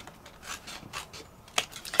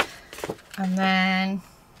 and then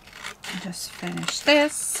just finish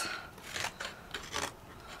this.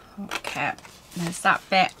 Okay, there's that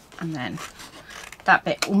bit, and then that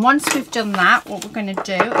bit. And once we've done that, what we're going to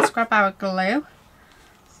do is grab our glue,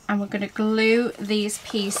 and we're going to glue these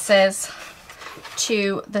pieces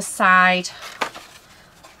to the side,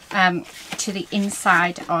 to the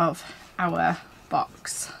inside of our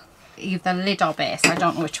box, either lid or base. I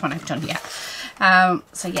don't know which one I've done yet.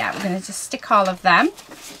 So yeah, we're going to just stick all of them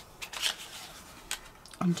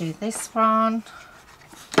and do this one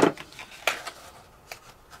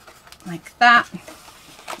like that.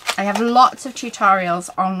 I have lots of tutorials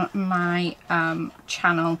on my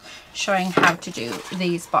channel showing how to do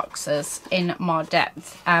these boxes in more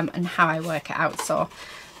depth, and how I work it out, so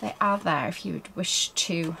they are there if you would wish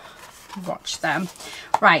to watch them.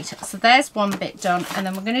 Right, so there's one bit done, and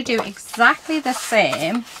then we're going to do exactly the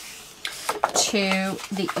same to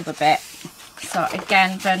the other bit. So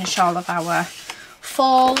again, burnish all of our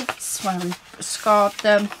folds when we've scored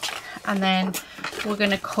them, and then we're going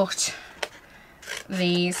to cut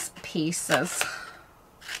these pieces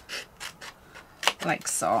like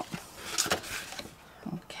so.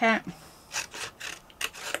 Okay,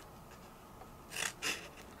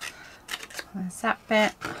 there's that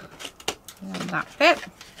bit and that bit,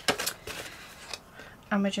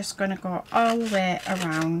 and we're just going to go all the way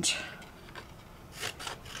around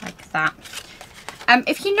like that.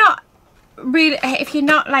 If you're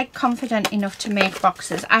not like confident enough to make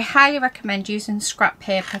boxes, I highly recommend using scrap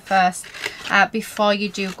paper first before you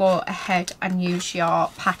do go ahead and use your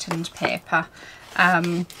patterned paper.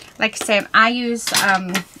 Like I say, I use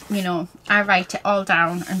you know, I write it all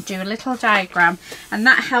down and do a little diagram, and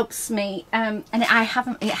that helps me, and it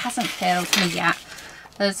hasn't failed me yet.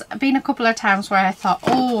 There's been a couple of times where I thought,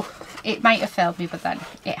 oh, it might have failed me, but then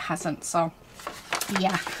it hasn't. So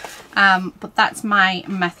yeah, but that's my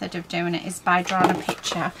method of doing it, is by drawing a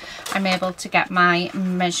picture. I'm able to get my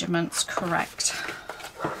measurements correct.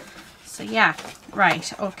 So yeah,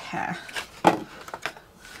 right, okay,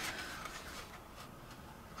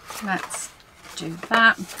 let's do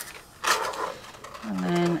that, and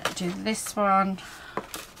then do this one,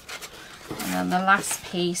 and then the last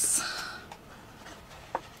piece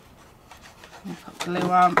And put glue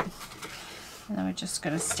on. And then we're just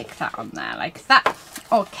going to stick that on there like that.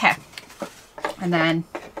 Okay. And then,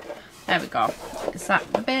 there we go. Is that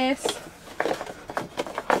the base?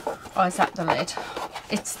 Or is that the lid?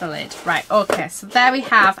 It's the lid. Right, okay. So there we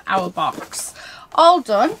have our box. All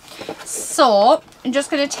done. So I'm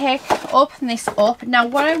just going to open this up. Now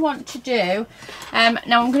what I want to do,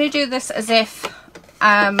 now I'm going to do this as if,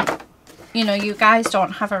 you know, you guys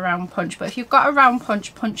don't have a round punch, but if you've got a round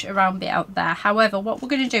punch, punch a round bit out there. However, what we're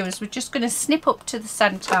going to do is we're just going to snip up to the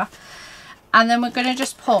centre, and then we're going to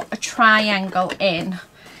just put a triangle in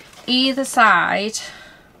either side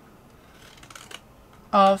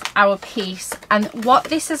of our piece. And what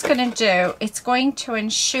this is going to do, it's going to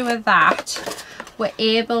ensure that we're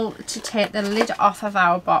able to take the lid off of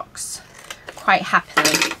our box quite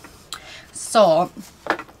happily. So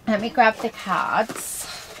let me grab the cards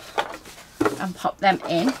and pop them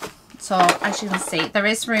in. So as you can see, there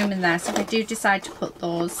is room in there, so if I do decide to put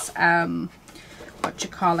those what do you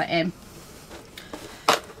call it in,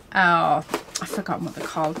 oh, I've forgotten what they're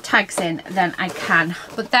called, tags in, then I can.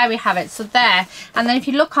 But there we have it. So there, and then if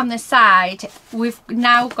you look on the side, we've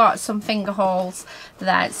now got some finger holes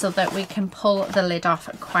there so that we can pull the lid off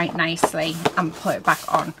quite nicely and put it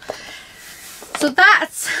back on. So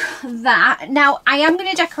that's that. Now I am going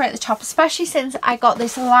to decorate the top, especially since I got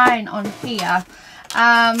this line on here.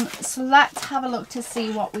 So let's have a look to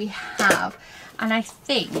see what we have. And I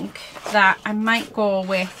think that I might go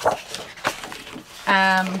with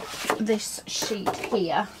this sheet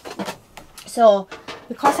here. So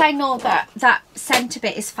because I know that that centre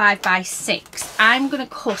bit is 5 by 6, I'm going to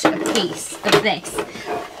cut a piece of this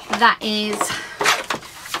that is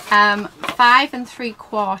 5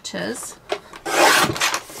 3/4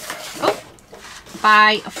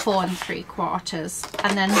 by 4 3/4,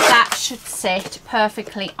 and then that should sit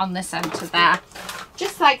perfectly on the centre there,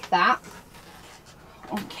 just like that.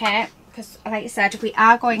 Okay, because like I said, we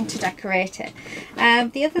are going to decorate it.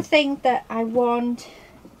 The other thing that I want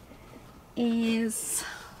is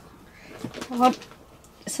I want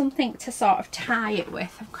something to sort of tie it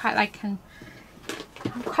with. I'm quite liking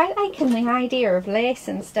the idea of lace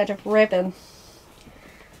instead of ribbon.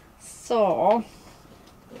 So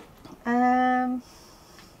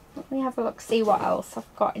let me have a look, see what else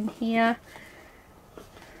I've got in here.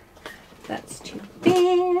 That's too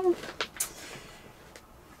big.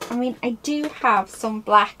 I mean, I do have some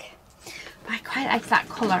black, but I quite like that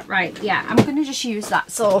colour. Right, yeah, I'm going to just use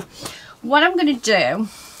that. So what I'm going to do,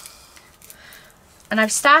 and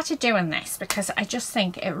I've started doing this because I just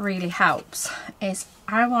think it really helps, is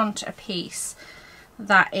I want a piece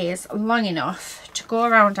that is long enough to go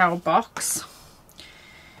around our box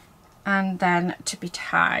and then to be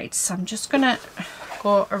tied. So I'm just going to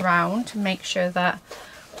go around to make sure that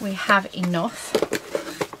we have enough.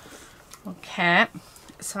 Okay.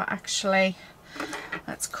 So actually,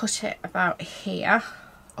 let's cut it about here.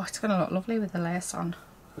 Oh, it's going to look lovely with the lace on.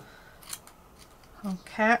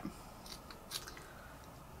 Okay.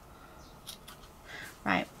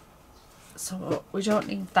 Right. So we don't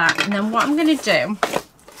need that. And then what I'm going to do,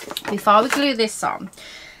 before we glue this on,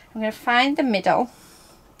 I'm going to find the middle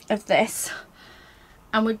of this.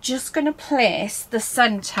 And we're just going to place the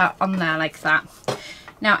centre on there like that.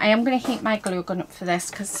 Now I am going to heat my glue gun up for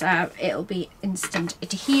this because it'll be instant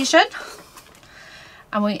adhesion,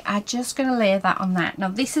 and we are just going to lay that on there. Now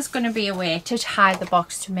this is going to be a way to tie the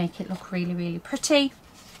box to make it look really, really pretty.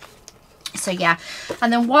 So yeah,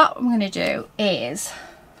 and then what I'm going to do is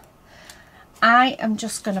I am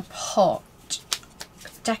just going to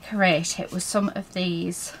decorate it with some of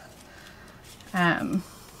these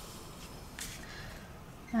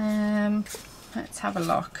let's have a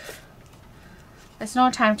look. There's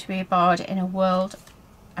no time to be bored in a world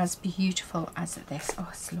as beautiful as this. Oh,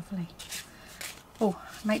 it's lovely. Oh,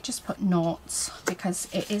 I might just put notes because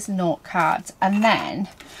it is note cards. And then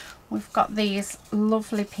we've got these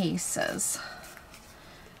lovely pieces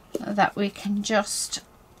that we can just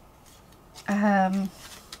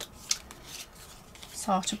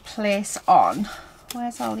sort of place on.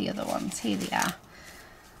 Where's all the other ones? Here they are.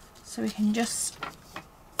 So we can just,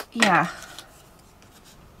 yeah.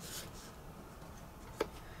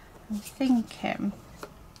 I'm thinking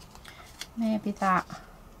maybe that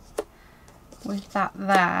with that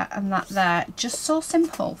there and that there, just so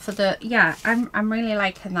simple for the, yeah, I'm really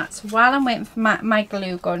liking that. So while I'm waiting for my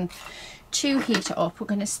glue gun to heat it up, we're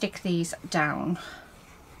going to stick these down.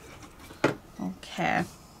 Okay,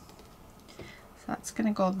 so that's going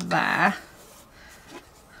to go there,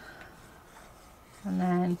 and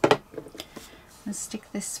then let's stick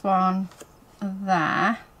this one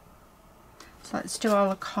there. So let's do all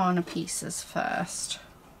the corner pieces first.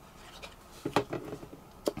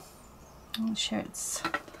 I'm sure it's,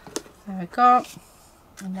 there we go.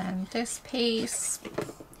 And then this piece,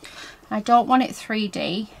 I don't want it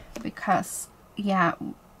 3D because yeah,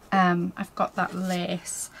 I've got that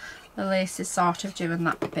lace. The lace is sort of doing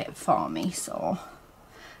that bit for me, so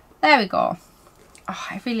there we go. Oh,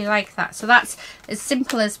 I really like that. So that's as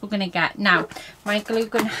simple as we're going to get. Now my glue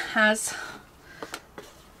gun has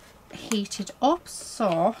heated up,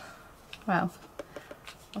 so well,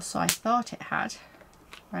 or so I thought it had.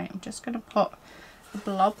 Right, I'm just going to put the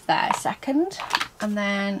blob there a second, and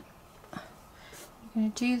then I'm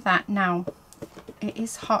going to do that. Now it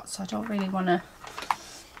is hot, so I don't really want to,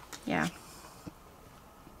 yeah.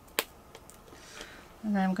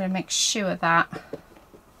 And then I'm going to make sure that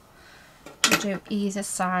we do either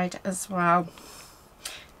side as well,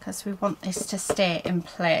 because we want this to stay in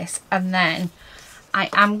place. And then I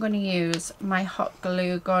am going to use my hot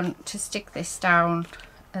glue gun to stick this down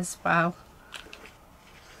as well.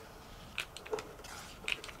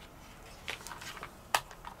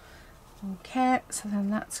 Okay, so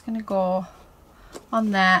then that's going to go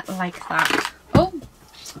on there like that. Oh,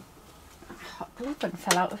 hot glue gun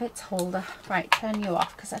fell out of its holder. Right, turn you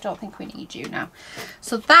off because I don't think we need you now.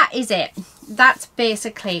 So that is it. That's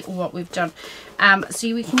basically what we've done.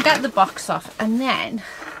 So we can get the box off, and then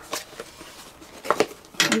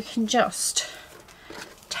we can just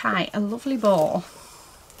tie a lovely bow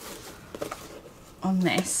on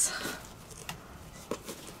this,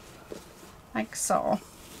 like so.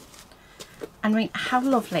 And I mean, how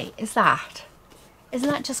lovely is that?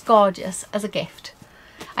 Isn't that just gorgeous as a gift?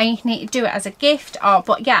 And you can do it as a gift, or,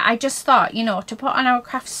 but yeah, I just thought, you know, to put on our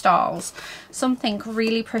craft stalls, something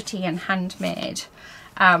really pretty and handmade.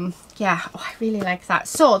 Yeah, oh, I really like that.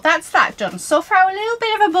 So that's that done. So for our little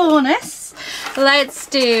bit of a bonus, let's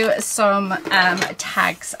do some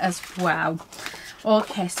tags as well.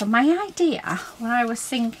 Okay, so my idea, what I was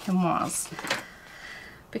thinking was,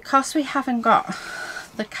 because we haven't got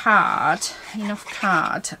the card, enough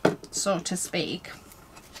card, so to speak,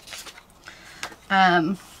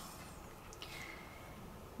 now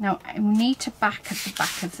I need to back at the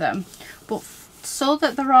back of them, but so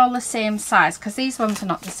that they're all the same size, because these ones are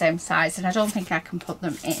not the same size and I don't think I can put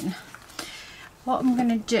them in. What I'm going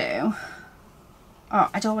to do, oh,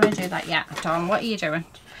 I don't want to do that yet, Dawn, what are you doing?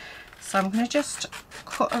 So I'm going to just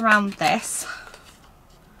cut around this,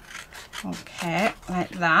 okay, like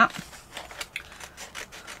that.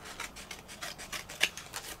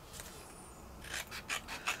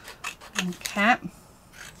 Okay,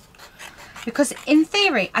 because in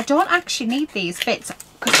theory I don't actually need these bits,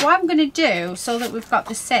 because what I'm going to do, so that we've got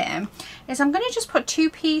the same, is I'm going to just put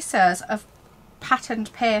two pieces of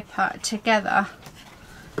patterned paper together,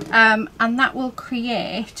 and that will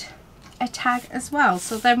create a tag as well,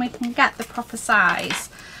 so then we can get the proper size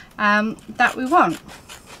that we want.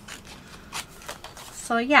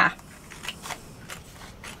 So yeah,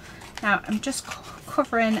 now I'm just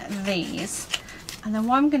covering these. And then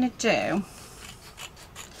what I'm going to do,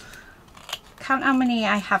 count how many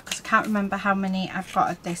I have, because I can't remember how many I've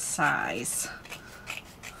got of this size.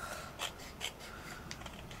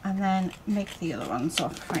 And then make the other ones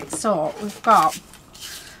up. Right, so we've got,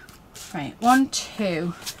 right, 1,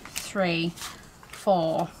 2, 3,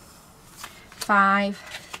 4,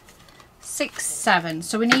 5, 6, 7.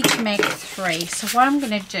 So we need to make 3. So what I'm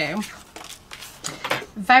going to do,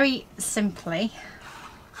 very simply,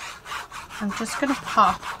 I'm just going to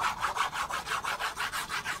pop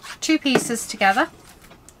two pieces together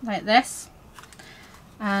like this,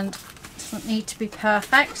 and it doesn't need to be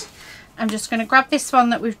perfect. I'm just going to grab this one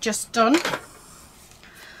that we've just done.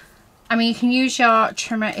 I mean, you can use your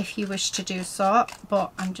trimmer if you wish to do so,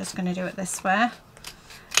 but I'm just going to do it this way.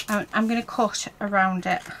 I'm going to cut around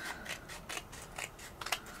it.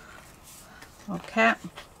 Okay.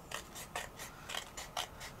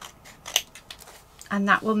 And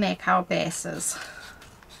that will make our bases.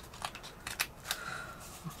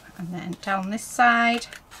 And then down this side.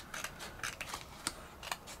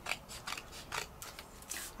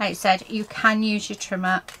 Like I said, you can use your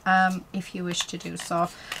trimmer if you wish to do so.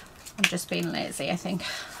 I'm just being lazy, I think.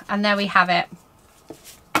 And there we have it.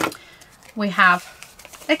 We have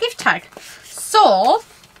a gift tag. So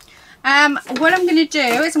what I'm going to do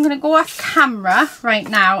is I'm going to go off camera right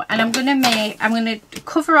now, and I'm going to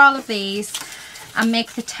cover all of these and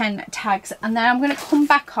make the 10 tags, and then I'm going to come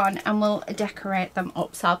back on and we'll decorate them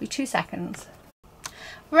up. So I'll be 2 seconds.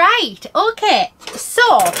 Right, okay, so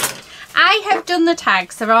I have done the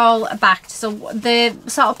tags. They're all backed, so the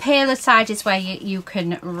sort of paler side is where you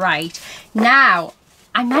can write. Now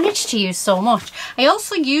I managed to use so much. I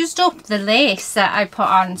also used up the lace that I put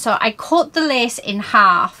on, so I cut the lace in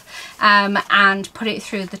half and put it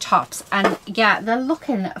through the tops, and yeah, they're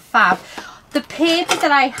looking fab. The paper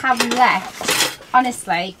that I have left,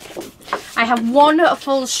 honestly, I have one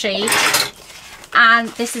full sheet and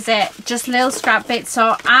this is it, just little scrap bits.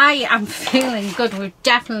 So I am feeling good. We've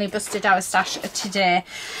definitely busted our stash today.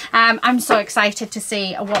 I'm so excited to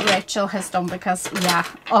see what Rachel has done, because yeah,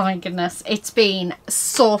 oh my goodness, it's been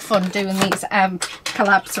so fun doing these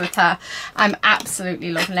collabs with her. I'm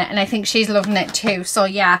absolutely loving it, and I think she's loving it too. So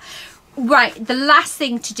yeah, right, the last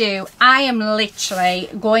thing to do, I am literally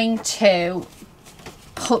going to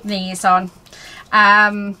put these on.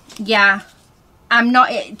 Yeah, I'm not,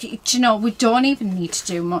 do you know, we don't even need to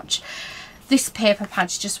do much. This paper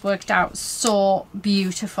pad's just worked out so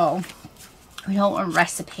beautiful. We don't want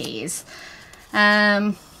recipes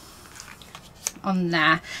on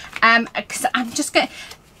there, because I'm just going,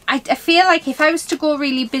 I feel like if I was to go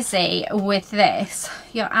really busy with this,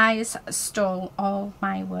 your eyes stole all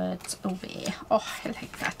my words away. Oh, I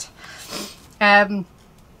like that.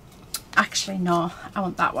 Actually no, I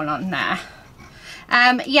want that one on there.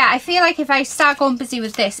 Yeah, I feel like if I start going busy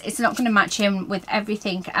with this, it's not going to match in with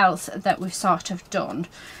everything else that we've sort of done.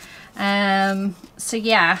 So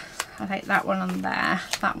yeah, I like that one on there,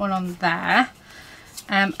 that one on there.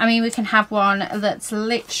 I mean, we can have one that's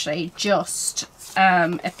literally just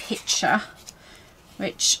a picture,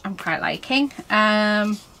 which I'm quite liking.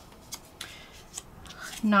 No,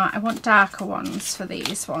 I want darker ones for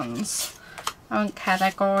these ones. I don't care,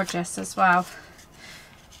 they're gorgeous as well.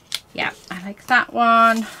 Yeah, I like that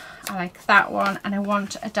one, I like that one, and I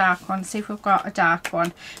want a dark one. See if we've got a dark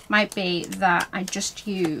one. Might be that I just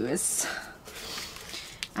use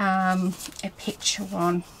a picture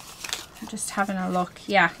one. I'm just having a look.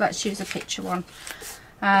 Yeah, let's use a picture one.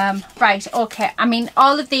 Right, okay, I mean,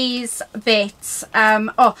 all of these bits,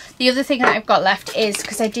 oh, the other thing that I've got left is,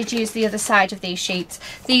 because I did use the other side of these sheets,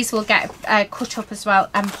 these will get cut up as well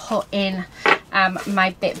and put in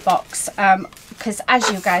my bit box, because as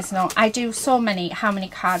you guys know, I do so many how many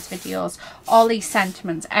cards videos. All these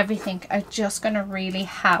sentiments, everything are just going to really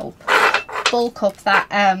help bulk up that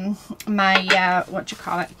my what do you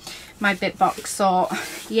call it, my bit box. So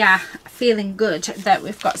yeah, feeling good that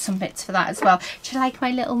we've got some bits for that as well. Do you like my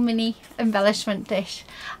little mini embellishment dish?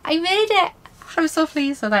 I made it. I'm so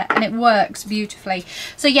pleased with it, and it works beautifully.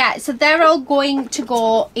 So yeah, so they're all going to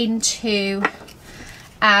go into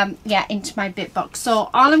yeah, into my bit box.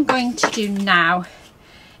 So all I'm going to do now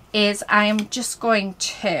is I am just going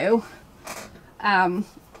to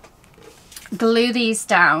glue these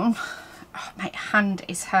down. Oh, my hand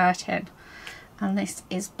is hurting and this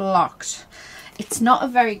is blocked. It's not a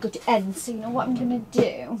very good end, so you know what I'm gonna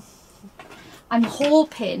do? I'm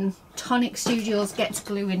hoping Tonic Studios gets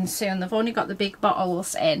glue in soon. They've only got the big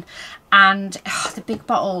bottles in, and the big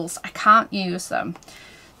bottles, I can't use them.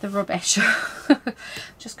 The rubbish.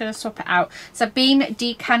 Just going to swap it out. So I've been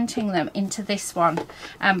decanting them into this one,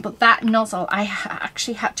 but that nozzle I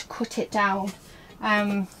actually had to cut it down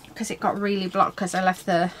because it got really blocked because I left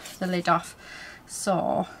the lid off.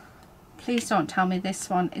 So please don't tell me this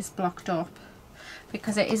one is blocked up,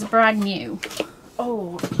 because it is brand new.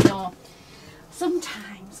 Oh no,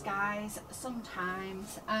 sometimes guys,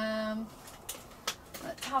 sometimes.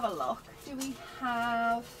 Let's have a look. Do we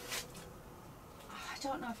have, I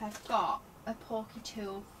don't know if I've got a pokey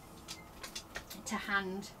tool to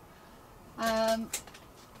hand.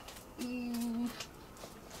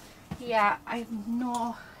 Yeah,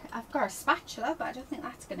 I've got a spatula, but I don't think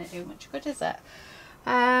that's going to do much good, is it?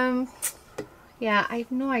 Yeah, I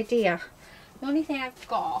have no idea. The only thing I've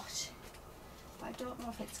got, but I don't know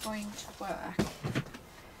if it's going to work,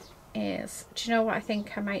 is, do you know what I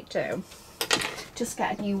think I might do? Just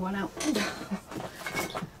get a new one out.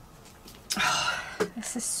 Oh,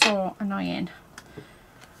 this is so annoying.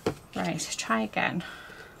 Right, try again.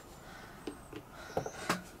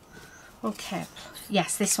 Okay,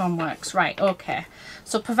 yes, this one works. Right, okay.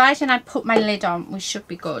 So providing I put my lid on, we should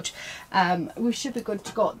be good. We should be good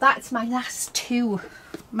to go. That's my last two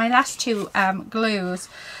glues.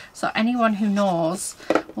 So anyone who knows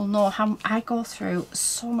will know how I go through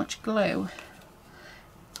so much glue.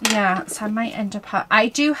 Yeah, so I might end up I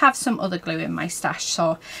do have some other glue in my stash,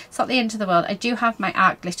 so it's not the end of the world. I do have my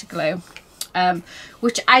art glitter glue,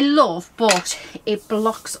 which I love, but it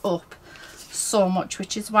blocks up so much,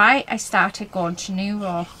 which is why I started going to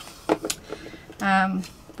Nuro.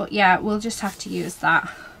 But yeah, we'll just have to use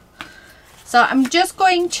that. So I'm just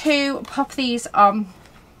going to pop these on.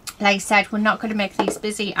 Like I said, we're not going to make these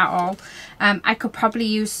busy at all. I could probably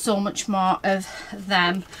use so much more of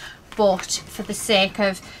them but for the sake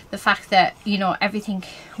of the fact that, you know, everything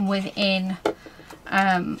within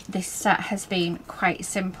this set has been quite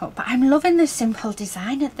simple. But I'm loving this simple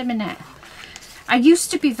design at the minute. I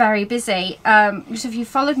used to be very busy, because if you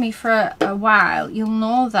followed me for a while, you'll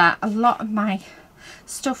know that a lot of my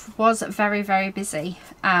stuff was very, very busy.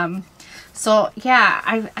 So yeah,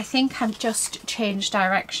 I think I've just changed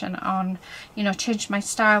direction on, you know, changed my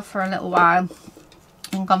style for a little while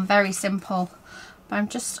and gone very simple.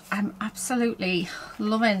 But I'm absolutely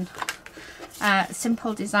loving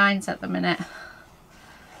simple designs at the minute.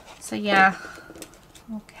 So yeah,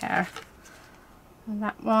 okay, and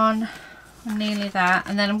that one, I'm nearly there,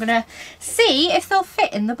 and then I'm gonna see if they'll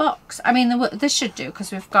fit in the box. I mean, they should do,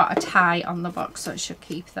 because we've got a tie on the box, so it should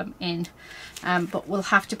keep them in. But we'll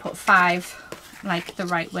have to put 5 like the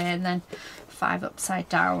right way and then 5 upside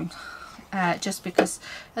down, just because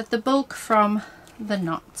of the bulk from the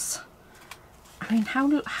knots. I mean, how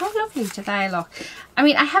lovely do they look? I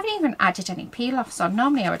mean, I haven't even added any peel-offs on.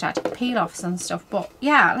 Normally I would add peel-offs and stuff, but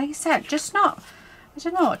yeah, like I said, just not, I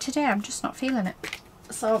don't know, today I'm just not feeling it.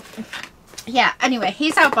 So yeah, anyway,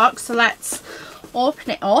 here's our box, so let's open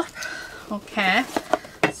it up. Okay,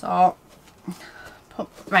 so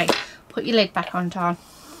put your lid back on, Dawn,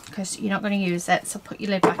 because you're not going to use it, so put your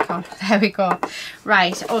lid back on. There we go.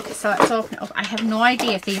 Right, okay, so let's open it up. I have no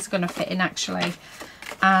idea if these are going to fit in actually,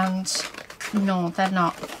 and no, they're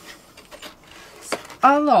not,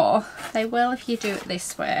 although they will if you do it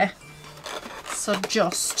this way. So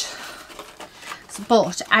just,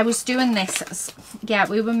 but I was doing this, yeah,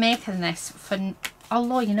 we were making this for,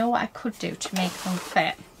 although you know what I could do to make them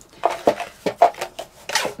fit?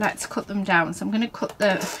 Let's cut them down. So I'm going to cut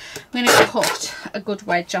a good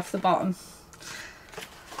wedge off the bottom.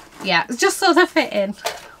 Yeah, just so they fit in.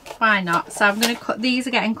 Why not? So I'm going to cut, these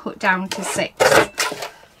are getting cut down to 6.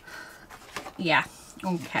 Yeah,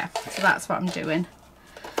 okay, so that's what I'm doing.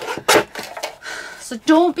 So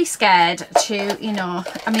don't be scared to, you know,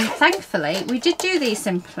 I mean, thankfully we did do these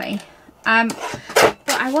simply, but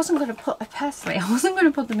I wasn't going to put, personally I wasn't going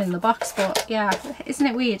to put them in the box, but yeah, isn't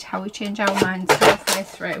it weird how we change our minds halfway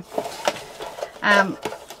through?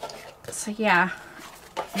 So yeah,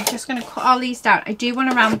 I'm just going to cut all these down. I do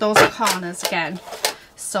want to round those corners again,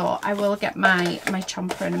 so I will get my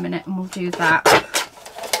chomper in a minute and we'll do that.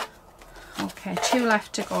 Okay, 2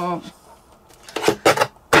 left to go.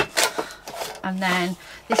 And then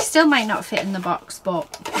they still might not fit in the box, but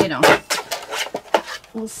you know,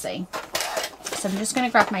 we'll see. So I'm just going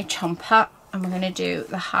to grab my chomper and we're going to do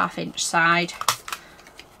the 1/2 inch side.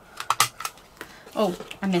 Oh,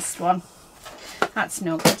 I missed one. That's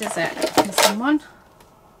no good, is it? Missing one.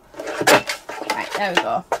 Right, there we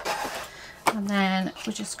go. And then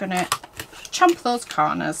we're just going to chomp those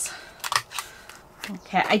corners.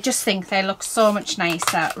 Okay, I just think they look so much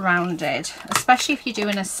nicer rounded, especially if you're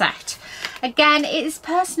doing a set. Again, it is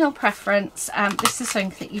personal preference. This is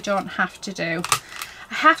something that you don't have to do.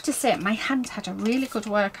 I have to say, my hand had a really good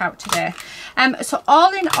workout today. So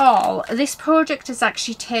all in all, this project has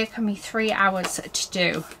actually taken me 3 hours to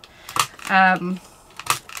do.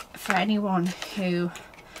 For anyone who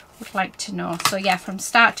would like to know. So yeah, from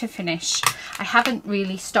start to finish, I haven't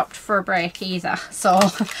really stopped for a break either, so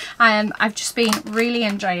I've just been really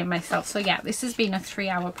enjoying myself. So yeah, this has been a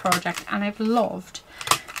 3-hour project and I've loved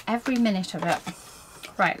every minute of it.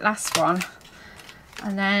 Right, last one,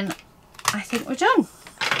 and then I think we're done.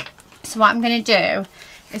 So what I'm going to do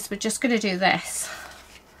is we're just going to do this,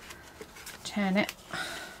 turn it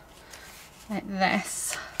like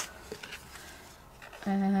this,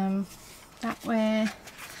 that way,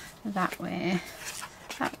 that way,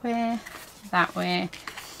 that way, that way,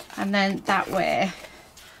 and then that way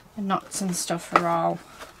the knots and stuff are all,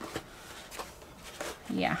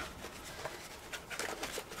 yeah.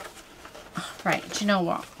 Right, do you know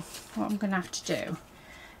what I'm gonna have to do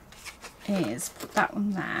is put that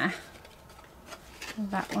one there,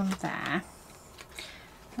 and that one there,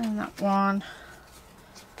 and that one,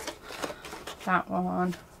 that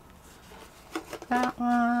one, that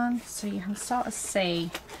one, so you can sort of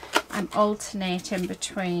see I'm alternating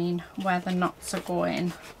between where the knots are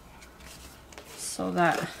going, so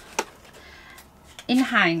that in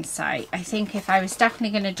hindsight, I think if I was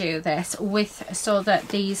definitely going to do this with, so that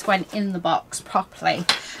these went in the box properly,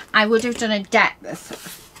 I would have done a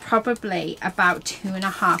depth probably about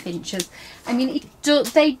 2.5 inches. I mean,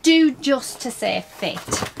 they do just to say fit.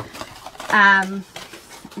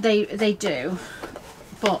 They do,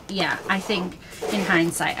 but yeah, I think in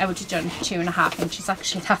hindsight I would have done 2.5 inches.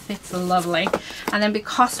 Actually, that fits lovely. And then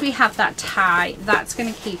because we have that tie, that's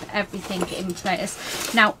going to keep everything in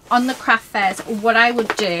place. Now on the craft fairs, what I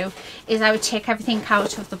would do is I would take everything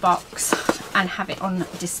out of the box and have it on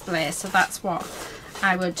display. So that's what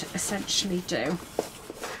I would essentially do.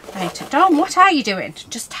 Right, Dawn, what are you doing?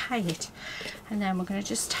 Just tie it. And then we're going to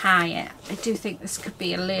just tie it. I do think this could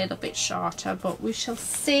be a little bit shorter, but we shall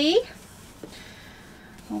see.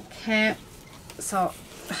 Okay, so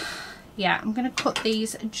yeah, I'm going to cut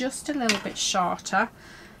these just a little bit shorter.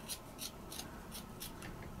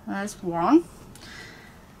 There's one.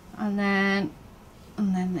 And then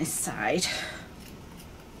this side.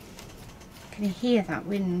 Can you hear that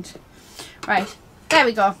wind? Right, there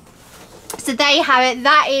we go. So there you have it.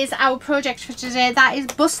 That is our project for today. That is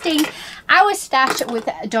busting our stash with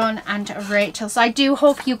Dawn and Rachel. So I do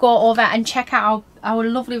hope you go over and check out our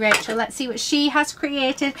lovely Rachel. Let's see what she has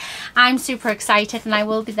created. I'm super excited, and I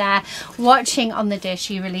will be there watching on the day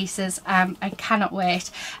she releases. I cannot wait.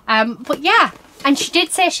 But yeah, and she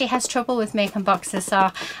did say she has trouble with making boxes, so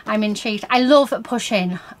I'm intrigued. I love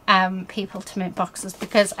pushing people to make boxes,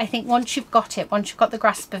 because I think once you've got it, once you've got the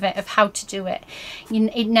grasp of it, of how to do it,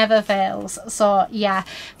 it never fails. So yeah,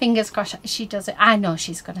 fingers crossed she does it. I know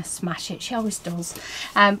she's gonna smash it. She always does.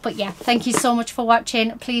 But yeah, thank you so much for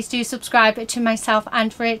watching. Please do subscribe to myself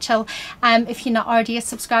and Rachel if you're not already a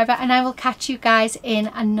subscriber, and I will catch you guys in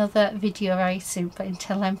another video very soon. But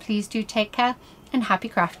until then, please do take care and happy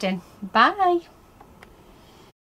crafting. Bye.